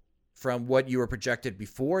total from what you were projected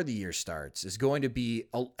before the year starts is going to be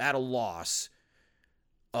at a loss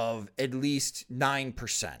of at least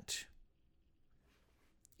 9%.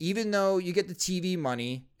 Even though you get the TV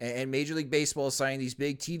money and Major League Baseball is signing these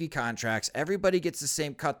big TV contracts, everybody gets the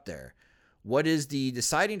same cut there. What is the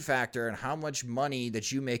deciding factor in how much money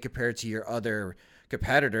that you make compared to your other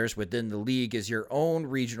competitors within the league is your own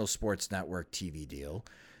regional sports network TV deal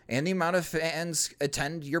and the amount of fans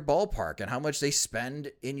attend your ballpark and how much they spend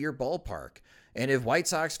in your ballpark. And if White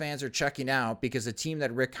Sox fans are checking out because the team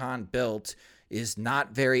that Rick Hahn built is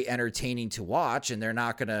not very entertaining to watch and they're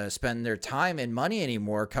not going to spend their time and money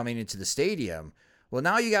anymore coming into the stadium, well,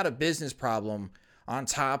 now you got a business problem on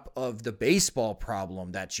top of the baseball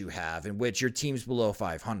problem that you have in which your team's below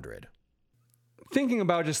 500. Thinking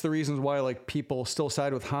about just the reasons why like people still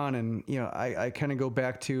side with Hahn, and I kind of go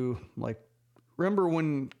back to like, remember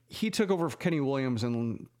when he took over for Kenny Williams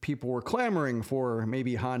and people were clamoring for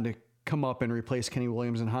maybe Hahn to come up and replace Kenny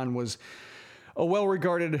Williams, and Hahn was a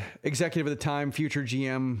well-regarded executive at the time, future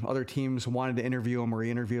GM. Other teams wanted to interview him, or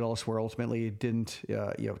he interviewed elsewhere. Ultimately, didn't.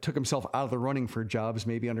 Took himself out of the running for jobs,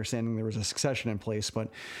 maybe understanding there was a succession in place, but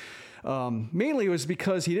mainly it was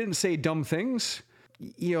because he didn't say dumb things.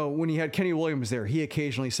 When he had Kenny Williams there, he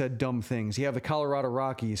occasionally said dumb things. You have the Colorado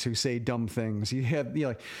Rockies who say dumb things. You had,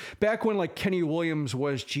 back when like Kenny Williams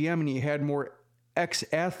was GM and he had more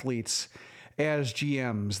ex-athletes as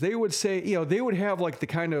GMs, they would say, they would have like the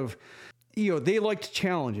kind of, they liked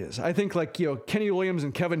challenges. I think like, Kenny Williams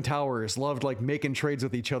and Kevin Towers loved like making trades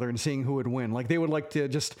with each other and seeing who would win. Like they would like to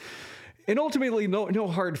just, and ultimately no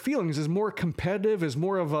hard feelings, is more competitive, is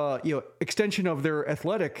more of a, extension of their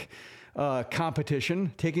athletic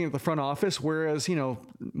competition, taking it the front office, whereas,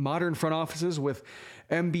 modern front offices with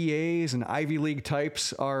MBAs and Ivy League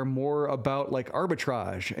types are more about like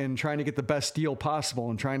arbitrage and trying to get the best deal possible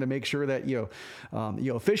and trying to make sure that,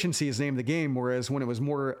 efficiency is the name of the game. Whereas when it was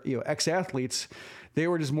more, ex-athletes, they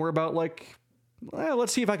were just more about like, well,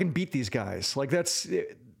 let's see if I can beat these guys. Like that's,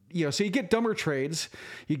 so you get dumber trades,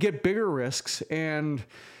 you get bigger risks, and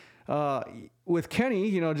with Kenny,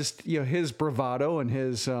 his bravado and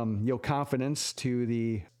his confidence to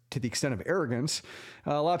the extent of arrogance,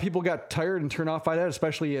 a lot of people got tired and turned off by that,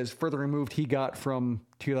 especially as further removed he got from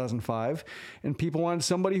 2005, and people wanted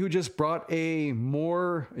somebody who just brought a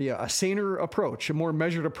saner approach, a more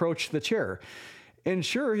measured approach to the chair. And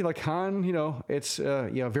sure, like Hahn, it's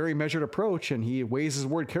a very measured approach, and he weighs his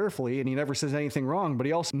word carefully, and he never says anything wrong. But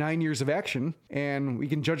he also 9 years of action, and we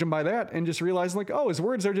can judge him by that, and just realize like, oh, his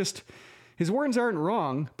words aren't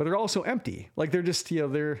wrong, but they're also empty. Like they're just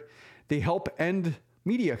they help end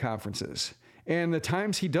media conferences. And the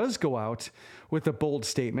times he does go out with the bold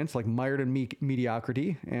statements like mired in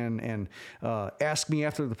mediocrity and ask me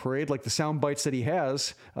after the parade, like the sound bites that he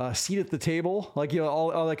has, seat at the table, like,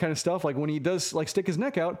 all that kind of stuff. Like when he does like stick his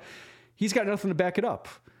neck out, he's got nothing to back it up.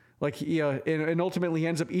 Like, and ultimately he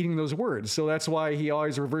ends up eating those words. So that's why he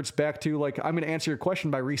always reverts back to like, I'm going to answer your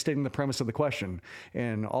question by restating the premise of the question.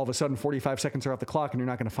 And all of a sudden 45 seconds are off the clock and you're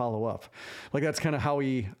not going to follow up. Like that's kind of how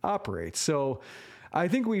he operates. So I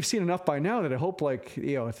think we've seen enough by now that I hope like,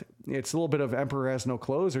 it's a little bit of emperor has no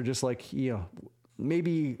clothes, or just like,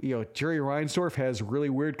 maybe, Jerry Reinsdorf has really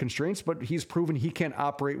weird constraints, but he's proven he can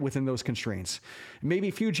operate within those constraints. Maybe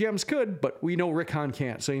a few GMs could, but we know Rick Hahn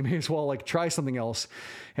can't. So you may as well like try something else,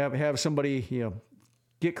 have somebody,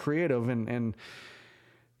 get creative and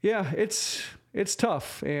yeah, it's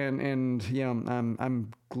tough. And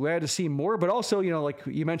I'm glad to see more, but also, like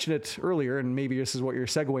you mentioned it earlier, and maybe this is what you're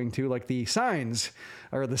segueing to, like the signs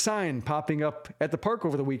or the sign popping up at the park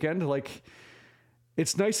over the weekend. Like,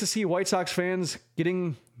 it's nice to see White Sox fans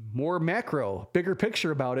getting more macro, bigger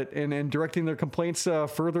picture about it and directing their complaints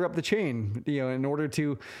further up the chain, in order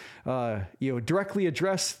to, directly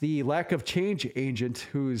address the lack of change agent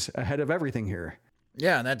who's ahead of everything here.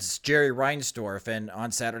 Yeah, and that's Jerry Reinsdorf. And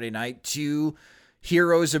on Saturday night, 2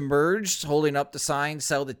 heroes emerged holding up the sign,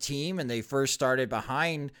 "Sell the team," and they first started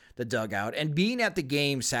behind the dugout. And being at the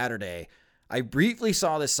game Saturday, I briefly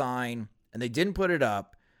saw the sign, and they didn't put it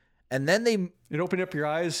up. And then it opened up your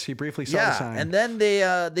eyes. You briefly saw the sign. And then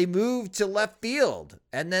they moved to left field,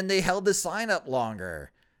 and then they held the sign up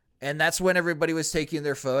longer. And that's when everybody was taking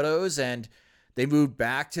their photos, and they moved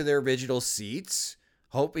back to their original seats,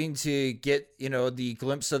 hoping to get, the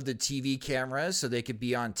glimpse of the TV cameras so they could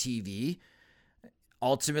be on TV.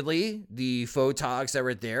 Ultimately, the photogs that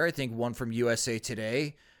were there, I think one from USA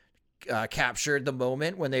Today, captured the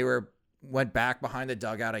moment when they went back behind the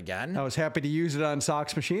dugout again. I was happy to use it on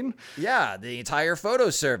Sox Machine. Yeah, the entire photo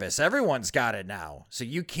service. Everyone's got it now, so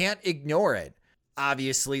you can't ignore it.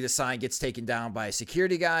 Obviously, the sign gets taken down by a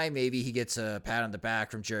security guy. Maybe he gets a pat on the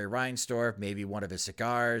back from Jerry Reinsdorf. Maybe one of his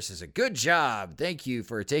cigars is a good job. Thank you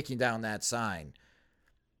for taking down that sign.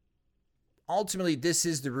 Ultimately, this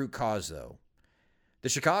is the root cause, though. The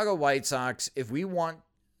Chicago White Sox, if we want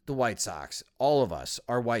the White Sox, all of us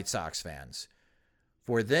are White Sox fans,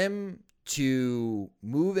 for them to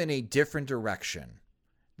move in a different direction,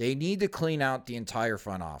 they need to clean out the entire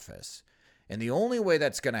front office. And the only way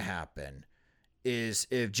that's going to happen is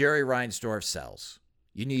if Jerry Reinsdorf sells.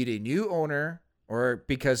 You need a new owner, or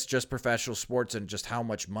because just professional sports and just how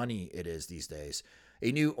much money it is these days,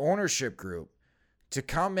 a new ownership group to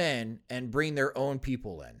come in and bring their own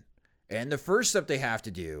people in. And the first step they have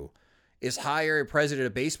to do is hire a president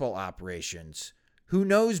of baseball operations who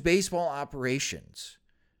knows baseball operations.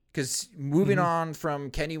 Because moving on from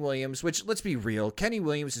Kenny Williams, which, let's be real, Kenny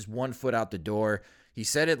Williams is 1 foot out the door. He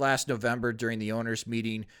said it last November during the owners'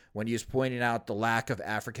 meeting when he was pointing out the lack of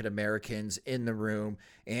African Americans in the room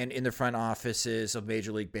and in the front offices of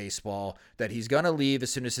Major League Baseball, that he's going to leave as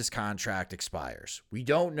soon as his contract expires. We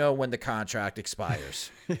don't know when the contract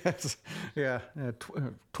expires. Yes. Yeah.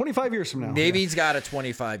 25 years from now. Maybe he's got a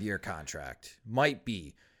 25-year contract. Might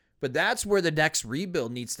be. But that's where the next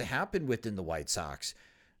rebuild needs to happen within the White Sox.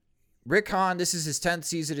 Rick Hahn, this is his 10th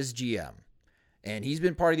season as GM. And he's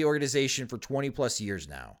been part of the organization for 20 plus years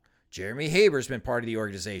now. Jeremy Haber's been part of the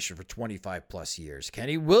organization for 25 plus years.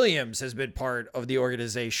 Kenny Williams has been part of the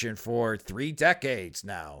organization for 3 decades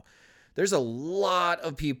now. There's a lot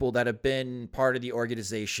of people that have been part of the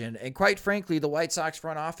organization. And quite frankly, the White Sox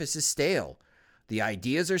front office is stale. The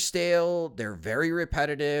ideas are stale. They're very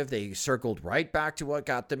repetitive. They circled right back to what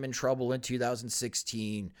got them in trouble in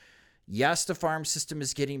 2016. Yes, the farm system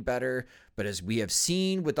is getting better, but as we have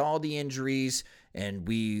seen with all the injuries, and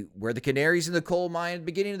we were the canaries in the coal mine at the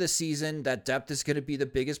beginning of the season, that depth is going to be the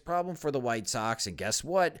biggest problem for the White Sox. And guess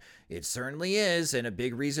what? It certainly is, and a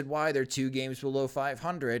big reason why they're 2 games below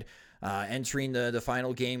 500, entering the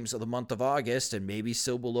final games of the month of August, and maybe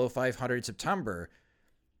still below 500 in September.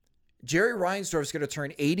 Jerry Reinsdorf is going to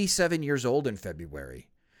turn 87 years old in February.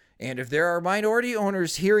 And if there are minority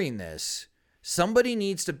owners hearing this, somebody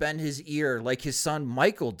needs to bend his ear like his son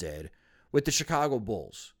Michael did with the Chicago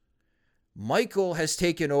Bulls. Michael has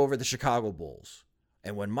taken over the Chicago Bulls.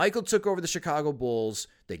 And when Michael took over the Chicago Bulls,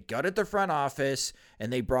 they gutted the front office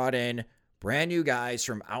and they brought in brand new guys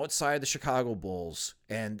from outside the Chicago Bulls.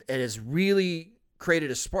 And it has really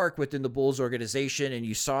created a spark within the Bulls organization, and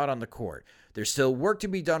you saw it on the court. There's still work to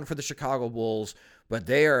be done for the Chicago Bulls, but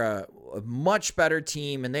they are a much better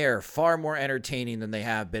team, and they are far more entertaining than they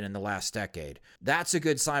have been in the last decade. That's a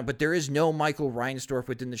good sign, but there is no Michael Reinsdorf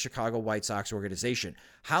within the Chicago White Sox organization.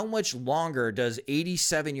 How much longer does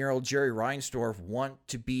 87-year-old Jerry Reinsdorf want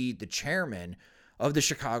to be the chairman of the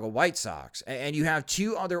Chicago White Sox? And you have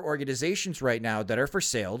 2 other organizations right now that are for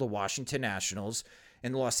sale, the Washington Nationals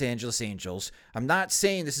and the Los Angeles Angels. I'm not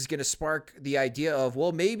saying this is going to spark the idea of,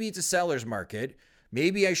 well, maybe it's a seller's market.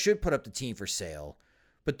 Maybe I should put up the team for sale.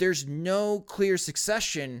 But there's no clear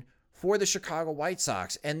succession for the Chicago White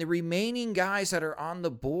Sox. And the remaining guys that are on the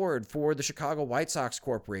board for the Chicago White Sox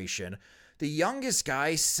Corporation, the youngest guy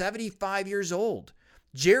is 75 years old.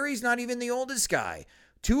 Jerry's not even the oldest guy.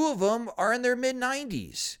 2 of them are in their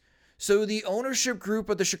mid-90s. So the ownership group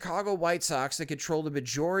of the Chicago White Sox that control the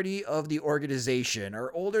majority of the organization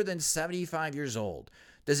are older than 75 years old.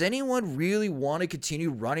 Does anyone really want to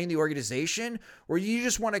continue running the organization, or do you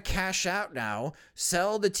just want to cash out now,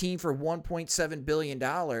 sell the team for $1.7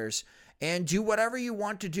 billion, and do whatever you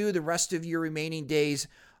want to do the rest of your remaining days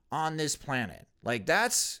on this planet? Like,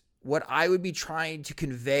 that's what I would be trying to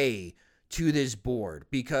convey to this board,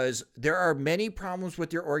 because there are many problems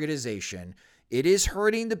with your organization. It is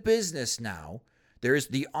hurting the business now. There's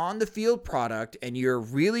the on-the-field product, and you're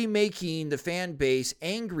really making the fan base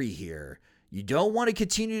angry here. You don't want to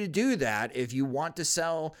continue to do that if you want to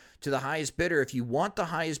sell to the highest bidder, if you want the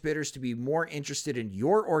highest bidders to be more interested in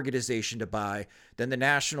your organization to buy than the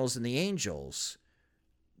Nationals and the Angels.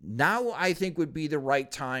 Now I think would be the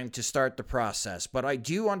right time to start the process. But I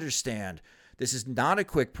do understand this is not a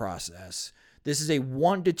quick process. This is a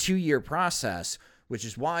 1 to 2 year process, which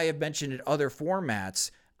is why I've mentioned in other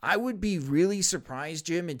formats. I would be really surprised,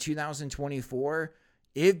 Jim, in 2024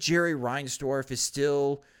 if Jerry Reinsdorf is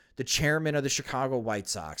still the chairman of the Chicago White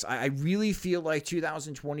Sox. I really feel like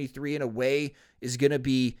 2023 in a way is going to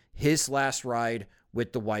be his last ride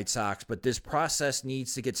with the White Sox, but this process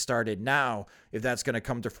needs to get started now if that's going to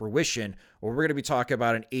come to fruition, or we're going to be talking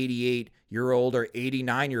about an 88-year-old or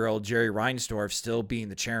 89-year-old Jerry Reinsdorf still being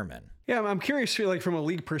the chairman. Yeah, I'm curious, like from a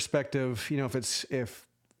league perspective, if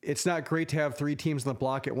it's not great to have 3 teams on the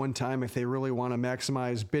block at one time, if they really want to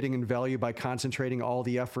maximize bidding and value by concentrating all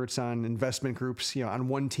the efforts on investment groups, on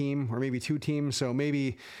one team or maybe 2 teams. So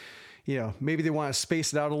maybe they want to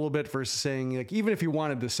space it out a little bit versus saying, like, even if you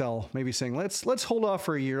wanted to sell, maybe saying, let's hold off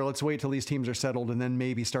for a year. Let's wait till these teams are settled and then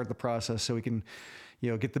maybe start the process so we can,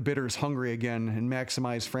 get the bidders hungry again and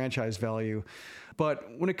maximize franchise value. But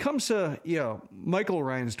when it comes to, Michael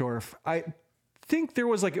Reinsdorf, I think there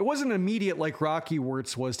was it wasn't immediate like Rocky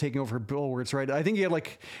Wirtz was taking over Bill Wirtz, right? I think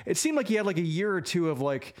it seemed like he had a year or two of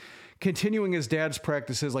continuing his dad's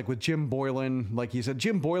practices, like with Jim Boylan. Like you said,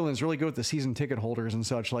 Jim Boylan's really good with the season ticket holders and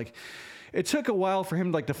such. It took a while for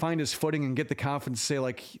him to find his footing and get the confidence to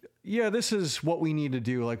say yeah, this is what we need to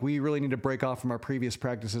do. We really need to break off from our previous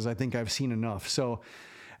practices. I think I've seen enough. So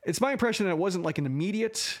it's my impression that it wasn't an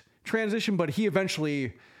immediate transition, but he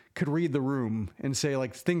eventually could read the room and say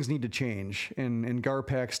things need to change and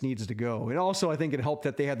Garpax needs to go. And also I think it helped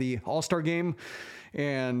that they had the All-Star game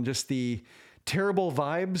and just the terrible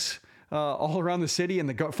vibes all around the city, and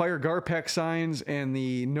the fire Garpax signs and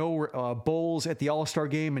the no bowls at the All-Star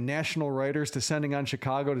game and national writers descending on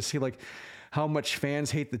Chicago to see how much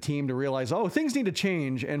fans hate the team, to realize, things need to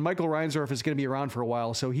change. And Michael Reinsdorf is going to be around for a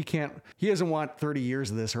while. So he doesn't want 30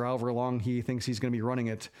 years of this or however long he thinks he's going to be running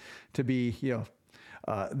it to be,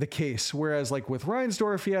 the case. Whereas with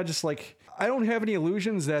Reinsdorf, I don't have any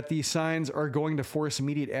illusions that these signs are going to force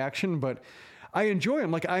immediate action, but I enjoy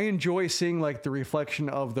them. I enjoy seeing the reflection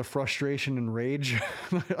of the frustration and rage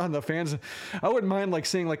on the fans. I wouldn't mind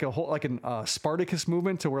seeing a whole an Spartacus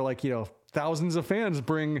movement to where thousands of fans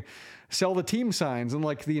sell the team signs, and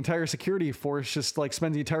the entire security force just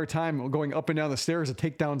spends the entire time going up and down the stairs to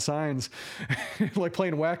take down signs,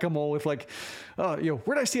 playing whack-a-mole with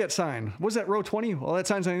where'd I see that sign? Was that row 20? Well, that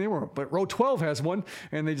sign's not anymore, but row 12 has one,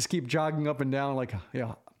 and they just keep jogging up and down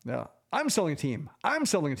yeah. I'm selling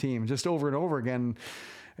a team just over and over again.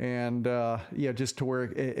 And, just to where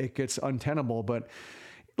it gets untenable. But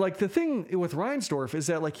the thing with Reinsdorf is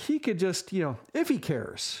that he could just, if he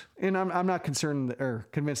cares, and I'm not concerned or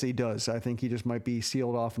convinced that he does. I think he just might be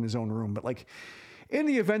sealed off in his own room. But in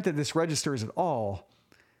the event that this registers at all,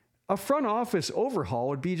 a front office overhaul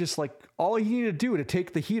would be just all he needed to do to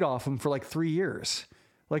take the heat off him for 3 years.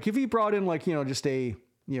 If he brought in just a,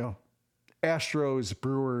 Astros,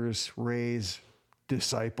 Brewers, Rays,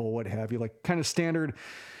 Disciple, what have you, kind of standard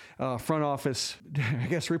front office, I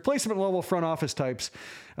guess, replacement level front office types,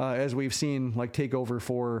 as we've seen take over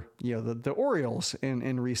for, the Orioles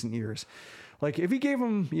in recent years. If he gave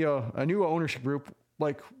them, a new ownership group,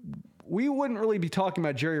 we wouldn't really be talking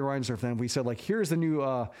about Jerry Reinsdorf then. If we said here's the new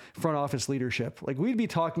front office leadership. We'd be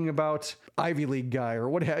talking about Ivy League guy or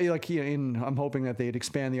what have you. I'm hoping that they'd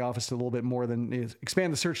expand the office to a little bit more than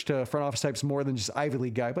expand the search to front office types more than just Ivy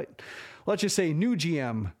League guy. But let's just say new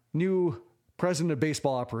GM, new president of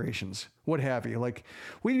baseball operations, what have you.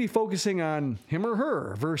 We'd be focusing on him or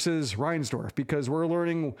her versus Reinsdorf, because we're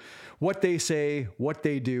learning what they say, what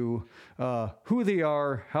they do, who they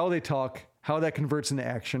are, how they talk, how that converts into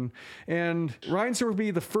action. And Reinsdorf would be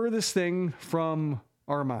the furthest thing from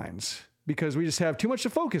our minds. because we just have too much to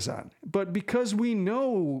focus on. But because we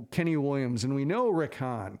know Kenny Williams and we know Rick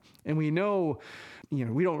Hahn and we know,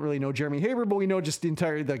 we don't really know Jeremy Haber, but we know just the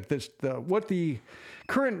entire, what the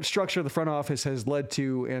current structure of the front office has led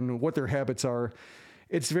to and what their habits are.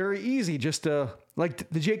 It's very easy just to, like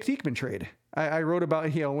the Jake Diekman trade. I wrote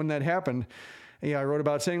about, when that happened. I wrote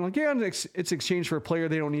about saying it's exchange for a player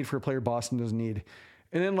they don't need for a player Boston doesn't need.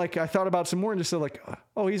 And then I thought about some more and just said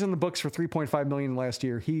he's on the books for $3.5 million last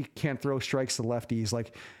year. He can't throw strikes to lefties.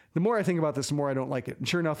 The more I think about this, the more I don't like it. And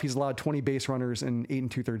sure enough, he's allowed 20 base runners in 8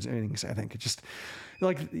 2/3 innings. I think it's just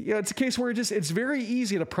it's a case where it's very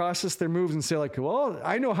easy to process their moves and say well,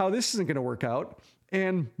 I know how this isn't going to work out.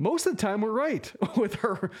 And most of the time we're right with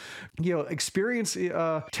our, experience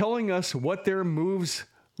telling us what their moves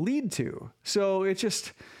lead to. So it's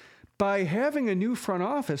just, by having a new front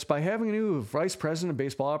office, by having a new vice president of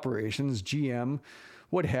baseball operations, GM,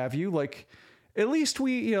 what have you, at least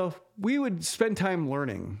we would spend time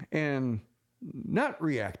learning and not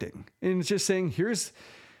reacting and just saying, here's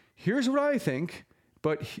what I think,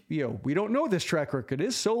 but we don't know what this track record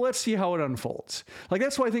is, so let's see how it unfolds.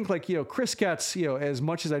 That's why I think Chris Getz, as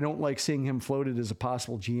much as I don't like seeing him floated as a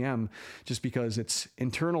possible GM, just because it's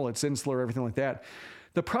internal, it's insular, everything like that.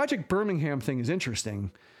 The Project Birmingham thing is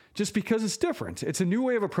interesting just because it's different. It's a new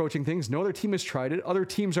way of approaching things. No other team has tried it. Other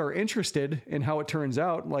teams are interested in how it turns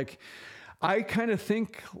out. I kind of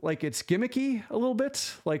think it's gimmicky a little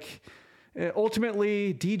bit.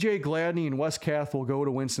 Ultimately, DJ Gladney and Wes Kath will go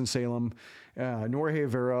to Winston-Salem. Jorge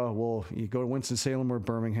Vera will go to Winston-Salem or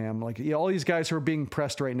Birmingham. All these guys who are being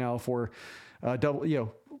pressed right now for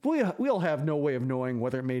double, we'll have no way of knowing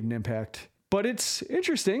whether it made an impact. But it's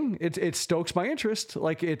interesting. It stokes my interest.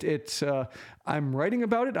 I'm writing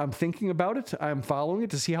about it. I'm thinking about it. I'm following it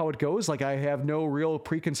to see how it goes. I have no real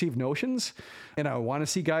preconceived notions, and I want to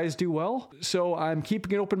see guys do well. So I'm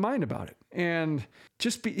keeping an open mind about it. And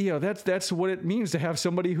just that's what it means to have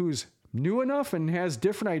somebody who's new enough and has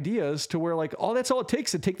different ideas to where that's all it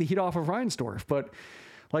takes to take the heat off of Reinsdorf. But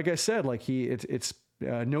like I said, it's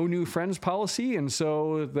no new friends policy. And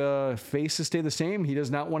so the faces stay the same. He does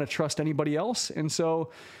not want to trust anybody else. And so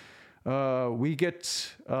we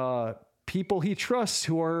get people he trusts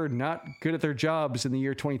who are not good at their jobs in the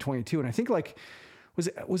year 2022. And I think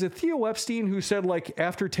was it Theo Epstein who said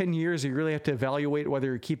after 10 years, you really have to evaluate whether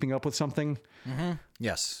you're keeping up with something? Mm-hmm.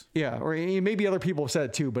 Yes. Yeah. Or maybe other people have said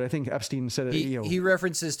it too, but I think Epstein said it. He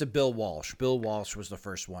references to Bill Walsh. Bill Walsh was the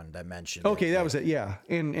first one that mentioned. Okay. That was it. Yeah.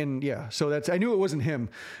 And yeah, so I knew it wasn't him.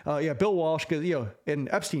 Bill Walsh, and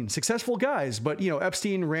Epstein, successful guys, but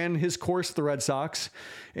Epstein ran his course with the Red Sox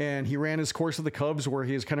and he ran his course with the Cubs where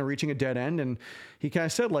he was kind of reaching a dead end. And he kind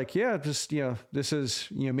of said this is,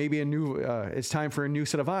 maybe a new, it's time for a new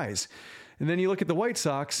set of eyes. And then you look at the White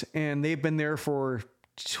Sox and they've been there for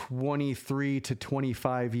 23 to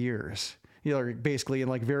 25 years, basically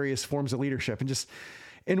in various forms of leadership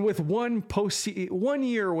and with one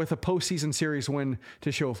year with a postseason series win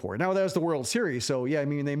to show for it. Now that was the World Series. So yeah,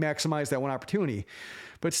 they maximized that one opportunity,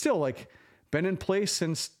 but still been in place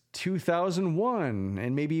since 2001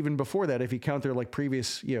 and maybe even before that, if you count their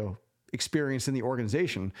previous, experience in the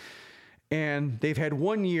organization. And they've had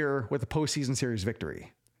 1 year with a postseason series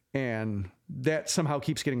victory, and that somehow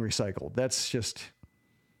keeps getting recycled. That's just,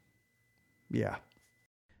 yeah.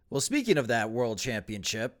 Well, speaking of that world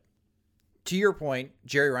championship, to your point,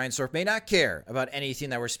 Jerry Reinsdorf may not care about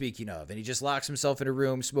anything that we're speaking of, and he just locks himself in a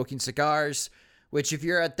room smoking cigars, which if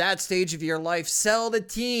you're at that stage of your life, sell the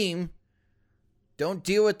team. Don't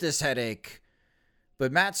deal with this headache.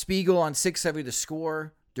 But Matt Spiegel on 670 The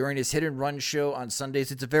Score during his Hit and Run show on Sundays,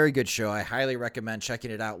 it's a very good show. I highly recommend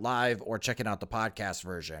checking it out live or checking out the podcast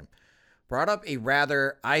version. Brought up a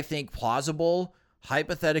rather, I think, plausible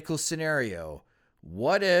hypothetical scenario.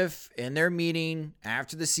 What if in their meeting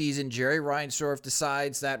after the season, Jerry Reinsdorf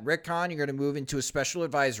decides that Rick Hahn, you're going to move into a special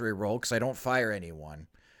advisory role because I don't fire anyone.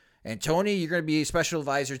 And Tony, you're going to be a special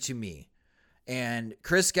advisor to me. And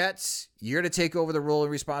Chris Getz, you're going to take over the role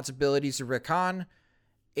and responsibilities of Rick Hahn.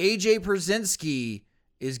 AJ Pierzynski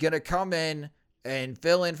is going to come in and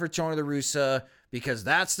fill in for Tony La Russa because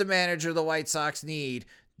that's the manager the White Sox need.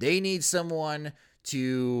 They need someone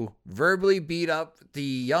to verbally beat up the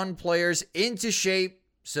young players into shape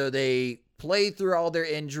so they play through all their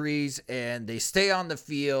injuries and they stay on the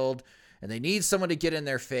field, and they need someone to get in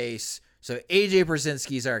their face. So AJ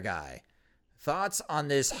Pierzynski's our guy. Thoughts on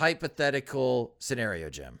this hypothetical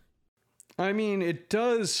scenario, Jim? It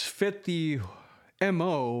does fit the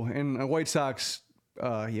MO and a White Sox,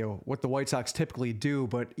 what the White Sox typically do.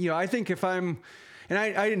 But, I think if I'm, and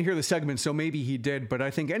I didn't hear the segment, so maybe he did, but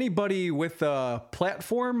I think anybody with a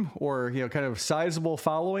platform or, kind of sizable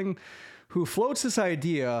following who floats this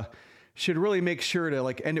idea should really make sure to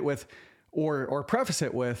like end it with, or preface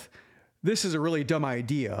it with, this is a really dumb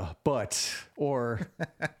idea, but, or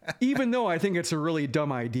even though I think it's a really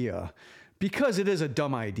dumb idea, because it is a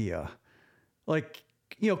dumb idea. Like,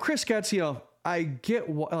 Chris Getz, I get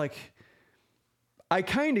what, like, I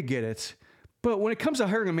kind of get it, but when it comes to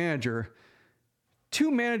hiring a manager,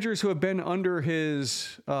 two managers who have been under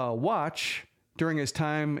his watch during his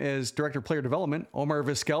time as director of player development, Omar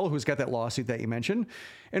Vizquel, who's got that lawsuit that you mentioned,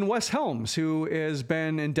 and Wes Helms, who has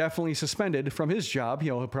been indefinitely suspended from his job.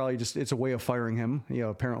 Probably just, it's a way of firing him,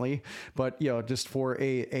 apparently, but, just for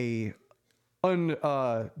a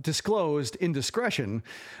undisclosed indiscretion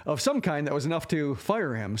of some kind that was enough to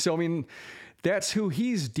fire him. So, I mean, that's who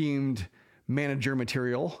he's deemed manager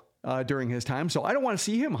material during his time. So I don't want to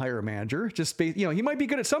see him hire a manager. Just, he might be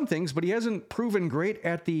good at some things, but he hasn't proven great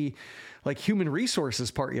at the like human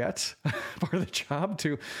resources part yet, part of the job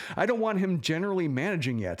too. I don't want him generally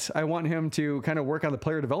managing yet. I want him to kind of work on the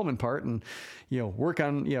player development part and, work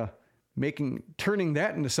on, turning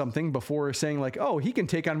that into something before saying like, oh, he can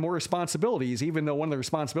take on more responsibilities, even though one of the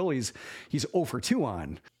responsibilities he's 0 for 2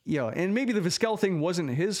 on. And maybe the Vizquel thing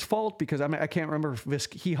wasn't his fault because I can't remember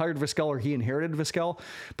if he hired Vizquel or he inherited Vizquel,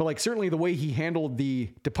 but like certainly the way he handled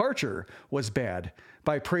the departure was bad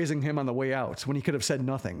by praising him on the way out when he could have said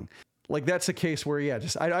nothing. Like that's a case where,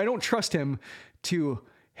 I don't trust him to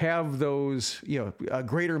have those, a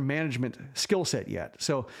greater management skill set yet.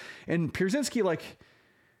 So, and Pierzynski, like,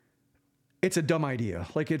 it's a dumb idea.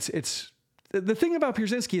 Like it's the thing about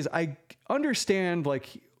Pierzynski is I understand like,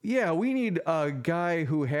 we need a guy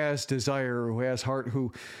who has desire, who has heart,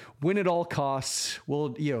 who win at all costs,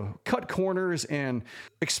 will, cut corners and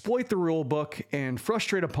exploit the rule book and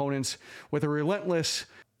frustrate opponents with a relentless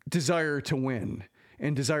desire to win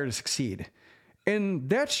and desire to succeed. And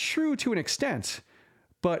that's true to an extent.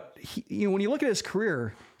 But when you look at his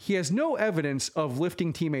career, he has no evidence of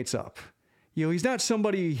lifting teammates up. He's not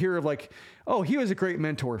somebody here of like, oh, he was a great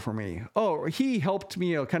mentor for me. Oh, he helped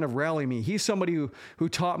me, kind of rally me. He's somebody who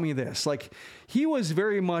taught me this. Like he was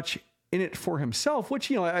very much in it for himself,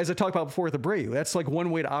 which, as I talked about before with Abreu, that's like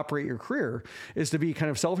one way to operate your career is to be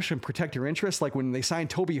kind of selfish and protect your interests. Like when they signed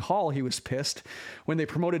Toby Hall, he was pissed. When they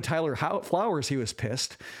promoted Tyler Flowers, he was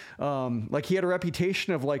pissed. Like he had a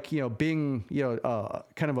reputation of like, being,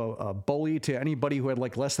 kind of a bully to anybody who had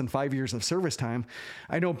like less than 5 years of service time.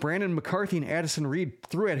 I know Brandon McCarthy and Addison Reed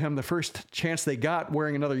threw at him the first chance they got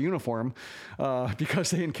wearing another uniform,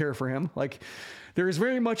 because they didn't care for him. Like, there is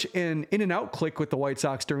very much an in and out click with the White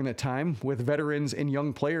Sox during that time with veterans and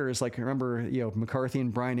young players. Like I remember, McCarthy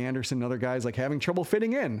and Brian Anderson and other guys like having trouble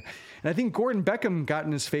fitting in. And I think Gordon Beckham got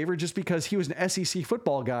in his favor just because he was an SEC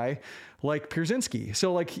football guy like Pierzynski.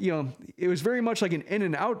 So like, it was very much like an in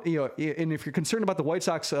and out, and if you're concerned about the White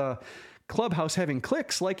Sox clubhouse having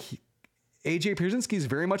clicks, like AJ Pierzynski is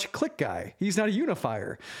very much a click guy. He's not a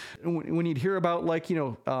unifier. When you'd hear about like,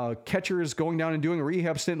 catchers going down and doing a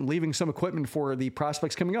rehab stint and leaving some equipment for the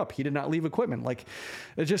prospects coming up, he did not leave equipment. Like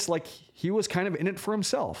it's just like he was kind of in it for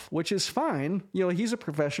himself, which is fine. He's a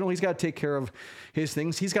professional. He's got to take care of his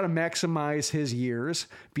things. He's got to maximize his years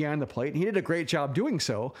behind the plate. And he did a great job doing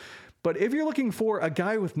so. But if you're looking for a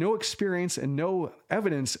guy with no experience and no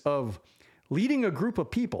evidence of leading a group of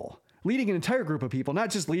people, leading an entire group of people, not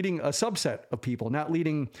just leading a subset of people, not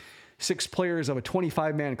leading 6 players of a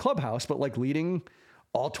 25-man clubhouse, but like leading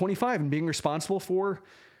all 25 and being responsible for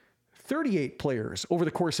 38 players over the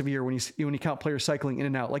course of a year when you count players cycling in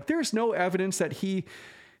and out. Like there's no evidence that he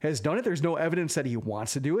has done it. There's no evidence that he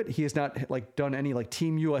wants to do it. He has not like done any like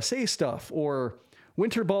Team USA stuff or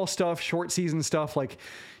winter ball stuff, short season stuff. Like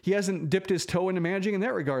he hasn't dipped his toe into managing in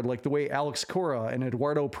that regard, like the way Alex Cora and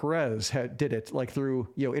Eduardo Perez did it, like through,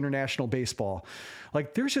 international baseball.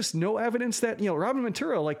 Like there's just no evidence that, Robin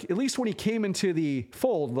Ventura, like at least when he came into the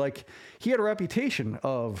fold, like he had a reputation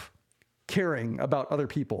of caring about other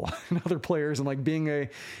people and other players and like being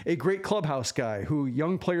a great clubhouse guy who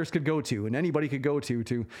young players could go to and anybody could go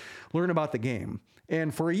to learn about the game.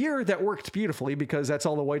 And for a year that worked beautifully because that's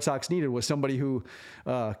all the White Sox needed was somebody who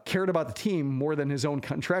cared about the team more than his own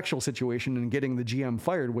contractual situation and getting the GM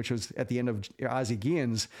fired, which was at the end of Ozzie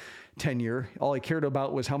Guillen's tenure. All he cared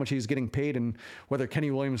about was how much he was getting paid and whether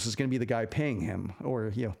Kenny Williams was going to be the guy paying him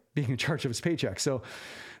or, being in charge of his paycheck. So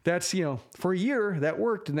that's, for a year that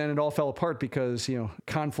worked and then it all fell apart because,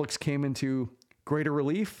 conflicts came into greater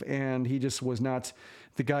relief and he just was not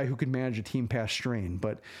the guy who could manage a team past strain.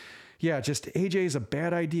 But yeah, just AJ is a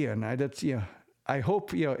bad idea. And I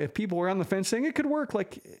hope, if people were on the fence saying it could work,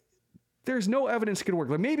 like there's no evidence it could work.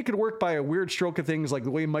 Like maybe it could work by a weird stroke of things like the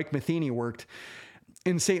way Mike Matheny worked.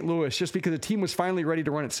 in St. Louis just because the team was finally ready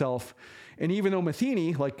to run itself. And even though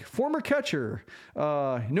Matheny, like former catcher,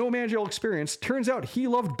 no managerial experience, turns out he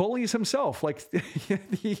loved bullies himself. Like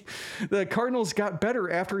the Cardinals got better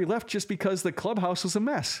after he left just because the clubhouse was a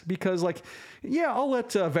mess. Because I'll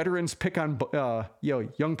let veterans pick on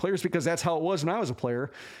young players because that's how it was when I was a player.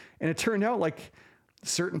 And it turned out like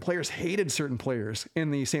certain players hated certain players in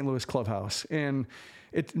the St. Louis clubhouse. And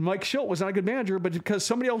Mike Schilt was not a good manager, but because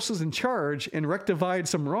somebody else was in charge and rectified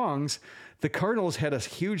some wrongs, the Cardinals had a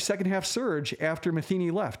huge second half surge after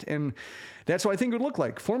Matheny left. And that's what I think it would look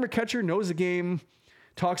like. Former catcher knows the game,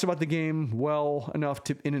 talks about the game well enough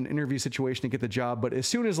to, in an interview situation, to get the job. But as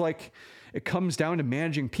soon as it comes down to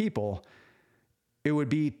managing people, it would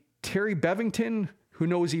be Terry Bevington, who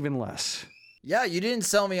knows even less. Yeah, you didn't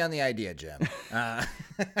sell me on the idea, Jim.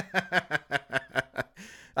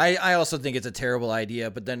 I also think it's a terrible idea,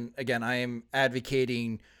 but then again, I am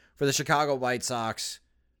advocating for the Chicago White Sox.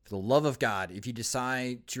 For the love of God, if you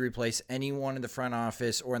decide to replace anyone in the front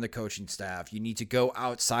office or in the coaching staff, you need to go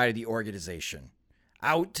outside of the organization.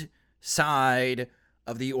 Outside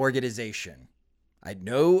of the organization. I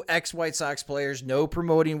know ex-White Sox players, no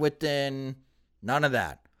promoting within, none of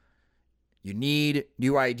that. You need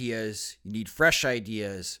new ideas. You need fresh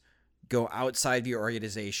ideas. Go outside of your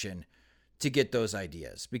organization to get those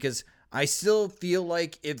ideas. Because I still feel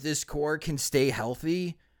like if this core can stay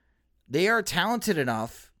healthy, they are talented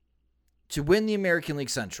enough to win the American League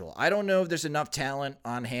Central. I don't know if there's enough talent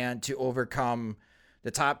on hand to overcome the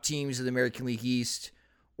top teams of the American League East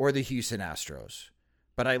or the Houston Astros.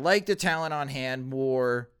 But I like the talent on hand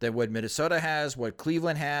more than what Minnesota has, what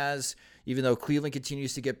Cleveland has, even though Cleveland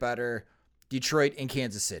continues to get better, Detroit and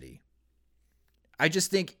Kansas City. I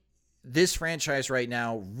just think this franchise right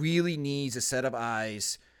now really needs a set of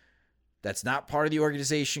eyes that's not part of the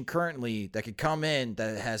organization currently that could come in,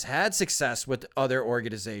 that has had success with other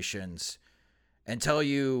organizations and tell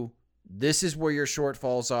you this is where your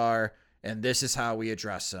shortfalls are and this is how we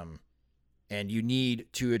address them. And you need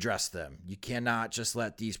to address them. You cannot just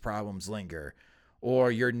let these problems linger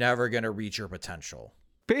or you're never going to reach your potential.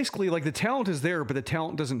 Basically, the talent is there, but the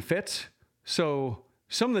talent doesn't fit. So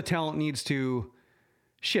some of the talent needs to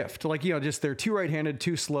shift. Just they're too right-handed,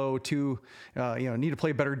 too slow, need to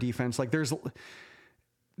play better defense.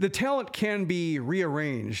 The talent can be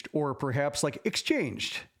rearranged or perhaps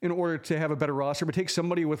exchanged in order to have a better roster, but take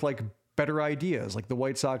somebody with better ideas. The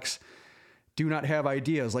White Sox do not have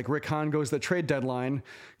ideas. Rick Hahn goes to the trade deadline,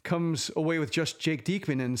 comes away with just Jake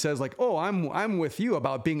Diekman and says oh, I'm with you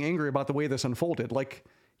about being angry about the way this unfolded.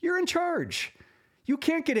 You're in charge. You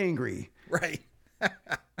can't get angry. Right.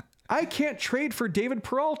 I can't trade for David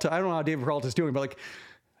Peralta. I don't know how David Peralta is doing, but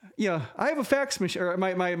I have a fax machine, or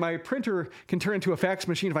my printer can turn into a fax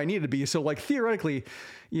machine if I needed to be. So theoretically,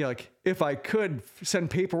 if I could send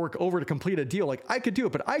paperwork over to complete a deal, I could do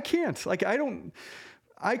it, but I can't. I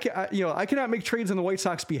cannot make trades on the White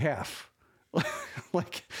Sox behalf.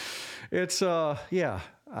 It's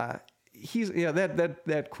that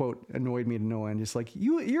quote annoyed me to no end. Just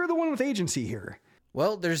you're the one with agency here.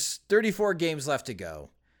 Well, there's 34 games left to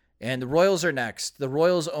go. And the Royals are next. The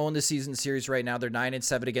Royals own the season series right now. They're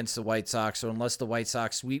 9-7 against the White Sox. So unless the White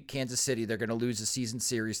Sox sweep Kansas City, they're going to lose the season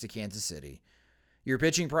series to Kansas City. Your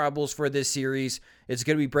pitching probables for this series, it's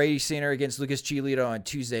going to be Brady Singer against Lucas Giolito on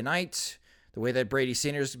Tuesday night. The way that Brady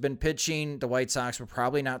Singer's been pitching, the White Sox will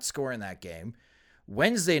probably not score in that game.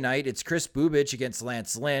 Wednesday night, it's Chris Bubich against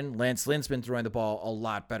Lance Lynn. Lance Lynn's been throwing the ball a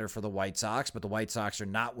lot better for the White Sox, but the White Sox are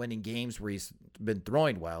not winning games where he's been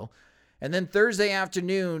throwing well. And then Thursday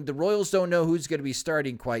afternoon, the Royals don't know who's going to be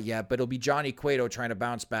starting quite yet, but it'll be Johnny Cueto trying to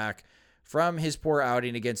bounce back from his poor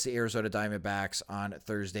outing against the Arizona Diamondbacks on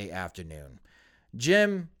Thursday afternoon.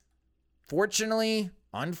 Jim, fortunately,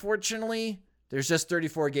 unfortunately, there's just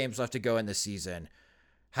 34 games left to go in this season.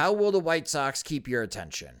 How will the White Sox keep your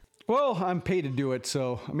attention? Well, I'm paid to do it,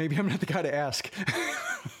 so maybe I'm not the guy to ask.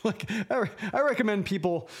 I recommend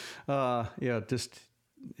people, just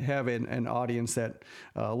have an audience that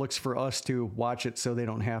looks for us to watch it so they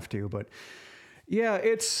don't have to. But yeah,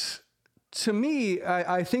 to me,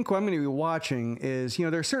 I think what I'm going to be watching is,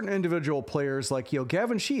 there are certain individual players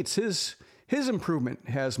Gavin Sheets, his improvement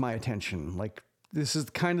has my attention. This is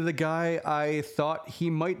kind of the guy I thought he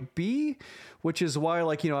might be, which is why, I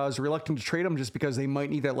was reluctant to trade him just because they might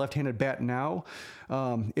need that left-handed bat now.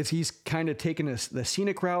 He's kind of taken the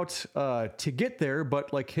scenic route to get there,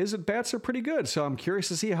 but his at-bats are pretty good. So I'm curious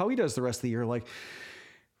to see how he does the rest of the year.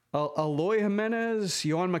 Eloy Jimenez,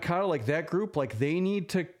 Yohan Moncada, that group, they need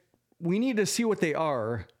to we need to see what they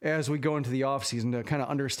are as we go into the offseason to kind of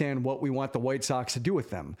understand what we want the White Sox to do with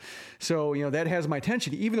them. So, that has my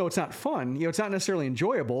attention, even though it's not fun, it's not necessarily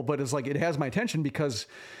enjoyable, but it's like, it has my attention because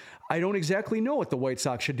I don't exactly know what the White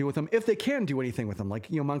Sox should do with them, if they can do anything with them. Like,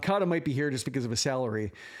 Moncada might be here just because of his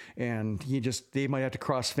salary, and they might have to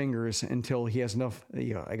cross fingers until he has enough,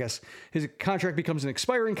 I guess his contract becomes an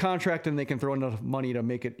expiring contract and they can throw enough money to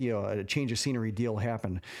make it, a change of scenery deal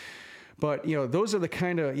happen. But, those are the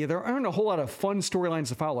kind of, there aren't a whole lot of fun storylines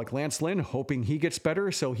to follow, like Lance Lynn, hoping he gets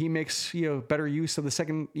better so he makes, better use of the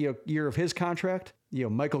second, year of his contract.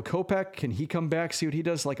 Michael Kopech, can he come back, see what he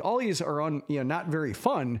does? Like, all these are not very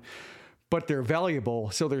fun, but they're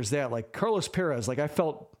valuable. So there's that. Like Carlos Perez, like I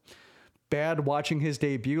felt bad watching his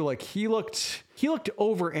debut. Like he looked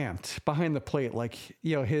overamped behind the plate. Like,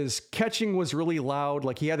 his catching was really loud.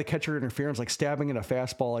 Like he had the catcher interference, like stabbing at a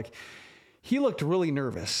fastball. Like, he looked really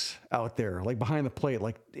nervous out there, like behind the plate.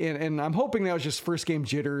 Like, and I'm hoping that was just first game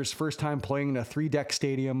jitters, first time playing in a 3-deck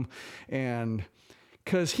stadium. And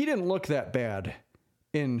cause he didn't look that bad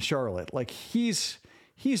in Charlotte. Like he's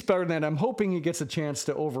better than that. I'm hoping he gets a chance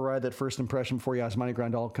to override that first impression before Yasmani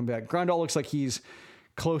Grandal come back. Grandal looks like he's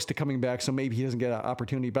close to coming back, so maybe he doesn't get an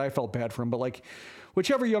opportunity, but I felt bad for him. But like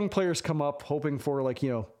whichever young players come up, hoping for like,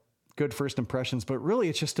 good first impressions, but really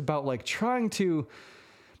it's just about like trying to,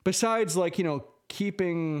 besides like,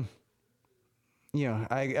 keeping,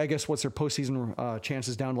 I guess what's their postseason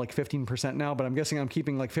chances down to like 15% now, but I'm guessing I'm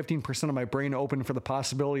keeping like 15% of my brain open for the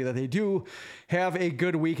possibility that they do have a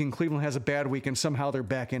good week and Cleveland has a bad week and somehow they're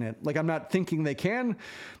back in it. Like, I'm not thinking they can,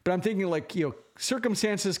 but I'm thinking like,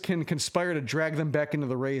 circumstances can conspire to drag them back into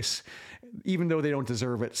the race, even though they don't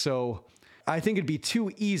deserve it. So I think it'd be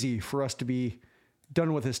too easy for us to be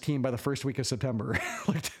done with this team by the first week of September.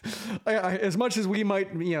 Like, as much as we might,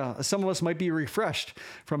 some of us might be refreshed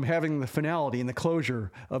from having the finality and the closure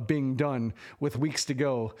of being done with weeks to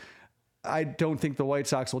go, I don't think the White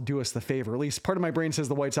Sox will do us the favor. At least part of my brain says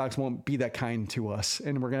the White Sox won't be that kind to us.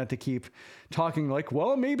 And we're going to have to keep talking like,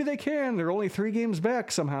 well, maybe they can. They're only 3 games back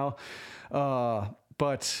somehow.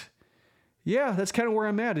 But yeah, that's kind of where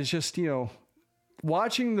I'm at, is just,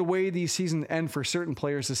 watching the way these seasons end for certain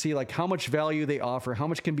players to see like how much value they offer, how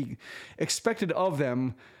much can be expected of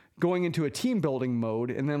them going into a team building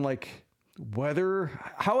mode. And then like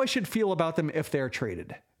how I should feel about them if they're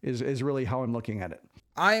traded is really how I'm looking at it.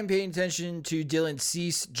 I am paying attention to Dylan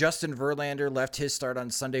Cease. Justin Verlander left his start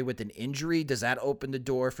on Sunday with an injury. Does that open the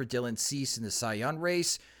door for Dylan Cease in the Cy Young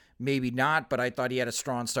race? Maybe not, but I thought he had a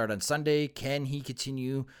strong start on Sunday. Can he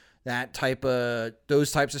continue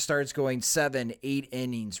those types of starts, going 7, 8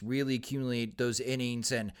 innings, really accumulate those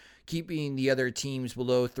innings and keeping the other teams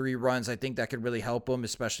below 3 runs? I think that could really help him,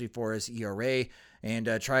 especially for his ERA,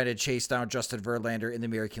 and try to chase down Justin Verlander in the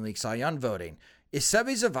American League Cy Young voting. Is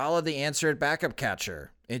Seby Zavala the answer at backup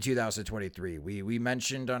catcher in 2023? We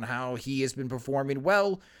mentioned on how he has been performing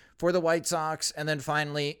well for the White Sox. And then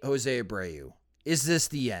finally, Jose Abreu. Is this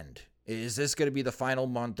the end? Is this going to be the final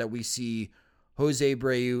month that we see Jose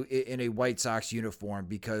Abreu in a White Sox uniform?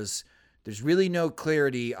 Because there's really no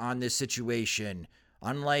clarity on this situation,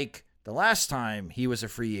 unlike the last time he was a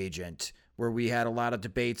free agent, where we had a lot of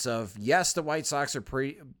debates of, yes, the White Sox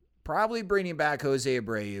are probably bringing back Jose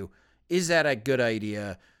Abreu. Is that a good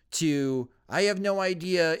idea? To, I have no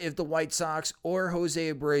idea if the White Sox or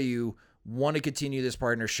Jose Abreu want to continue this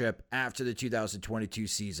partnership after the 2022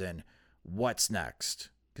 season. What's next?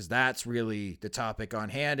 Because that's really the topic on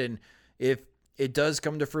hand. And if it does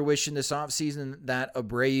come to fruition this offseason that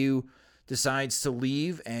Abreu decides to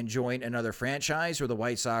leave and join another franchise, or the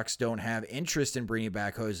White Sox don't have interest in bringing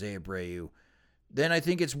back Jose Abreu, then I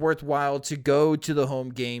think it's worthwhile to go to the home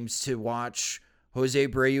games to watch Jose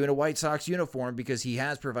Abreu in a White Sox uniform, because he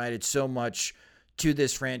has provided so much to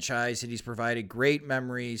this franchise and he's provided great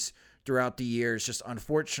memories throughout the years. Just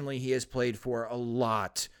unfortunately, he has played for a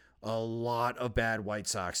lot of bad White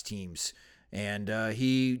Sox teams, and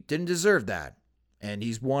he didn't deserve that. And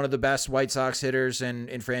he's one of the best White Sox hitters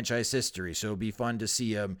in franchise history. So it'll be fun to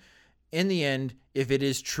see him in the end, if it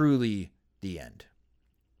is truly the end.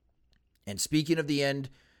 And speaking of the end,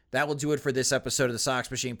 that will do it for this episode of the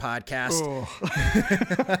Sox Machine Podcast. Oh.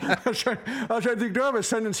 I was trying to think, do I have a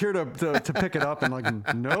sentence here to pick it up? And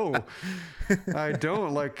like, no, I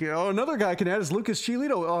don't. Like, another guy can add is Lucas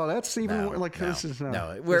Giolito. Oh, that's even more, like, this is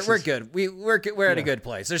we're good. We're at a good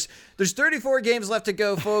place. There's 34 games left to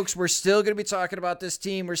go, folks. We're still going to be talking about this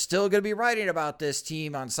team. We're still going to be writing about this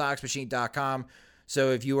team on SoxMachine.com.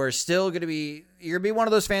 So if you are still going to be, you're going to be one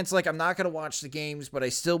of those fans like, I'm not going to watch the games, but I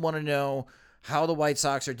still want to know how the White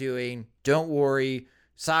Sox are doing. Don't worry.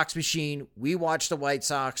 Sox Machine, we watch the White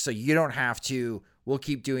Sox, so you don't have to. we'll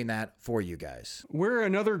keep doing that for you guys. We're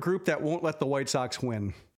another group that won't let the White Sox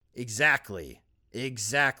win. Exactly.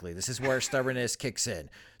 This is where stubbornness kicks in.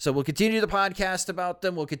 So we'll continue the podcast about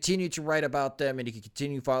them. We'll continue to write about them, and you can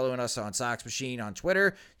continue following us on Sox Machine on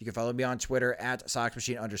Twitter. You can follow me on Twitter at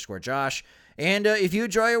SoxMachine_Josh. And if you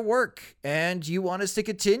enjoy our work and you want us to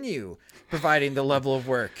continue providing the level of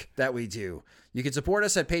work that we do, you can support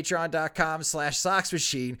us at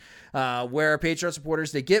patreon.com/SoxMachine, where our Patreon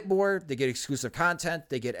supporters, they get more, they get exclusive content,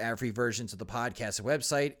 they get ad-free versions of the podcast and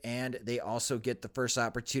website, and they also get the first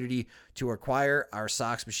opportunity to acquire our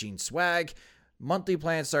Sox Machine swag. Monthly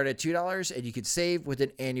plans start at $2, and you can save with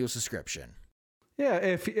an annual subscription. Yeah,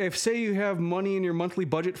 if say you have money in your monthly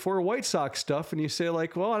budget for White Sox stuff, and you say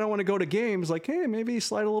like, well, I don't want to go to games, like, hey, maybe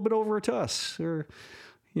slide a little bit over to us, or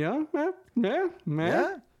yeah.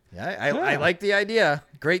 I like the idea.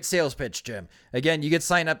 Great sales pitch, Jim. Again, you can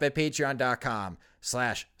sign up at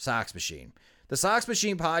patreon.com/SoxMachine. The Sox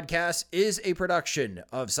Machine podcast is a production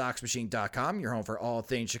of SoxMachine.com, your home for all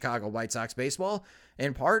things Chicago White Sox baseball,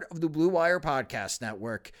 and part of the Blue Wire Podcast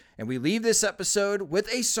Network. And we leave this episode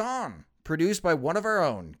with a song produced by one of our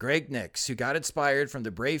own, Greg Nix, who got inspired from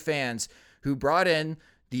the Brave fans who brought in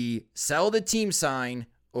the Sell the Team sign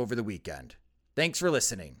over the weekend. Thanks for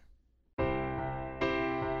listening.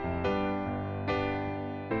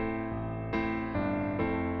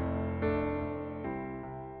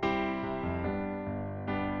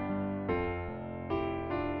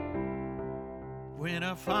 When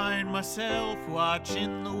I find myself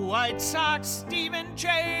watching the White Sox, Steven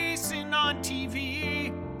chasing on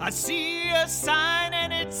TV, I see a sign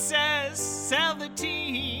and it says, sell the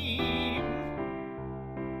team.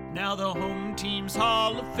 Now the home team's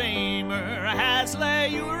Hall of Famer has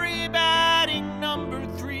Leury batting number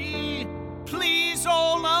 3. Please,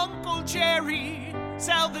 old Uncle Jerry,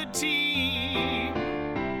 sell the team.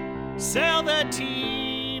 Sell the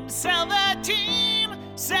team, sell the team,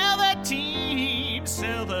 sell the team,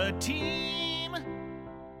 sell the team.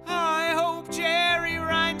 I hope Jerry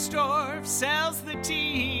Reinsdorf sells the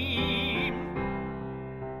team.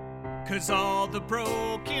 'Cause all the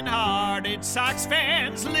broken-hearted Sox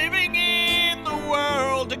fans living in the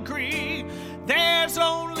world agree there's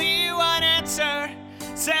only one answer,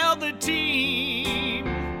 sell the team.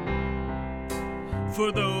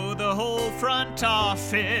 For though the whole front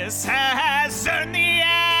office has earned the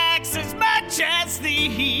axe as much as the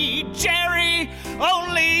heat, Jerry,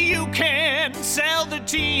 only you can sell the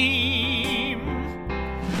team.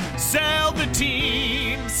 Sell the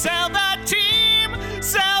team, sell the team,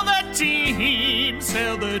 sell the team,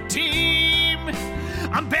 sell the team.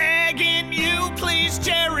 I'm begging you, please,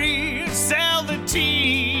 Jerry, sell the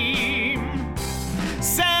team.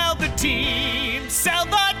 Sell the team, sell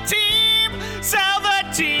the team, sell the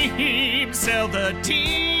team, sell the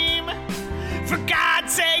team. For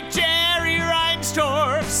God's sake, Jerry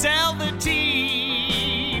Reinsdorf, sell the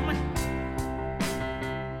team.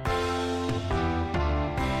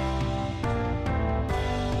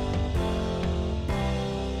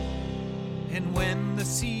 And when the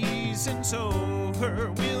season's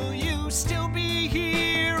over, will you still be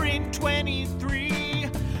here in 23?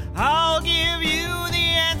 I'll give you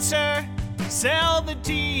the answer, sell the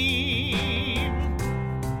team.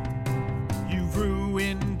 You've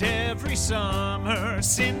ruined every summer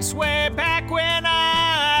since way back when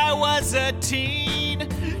I was a teen.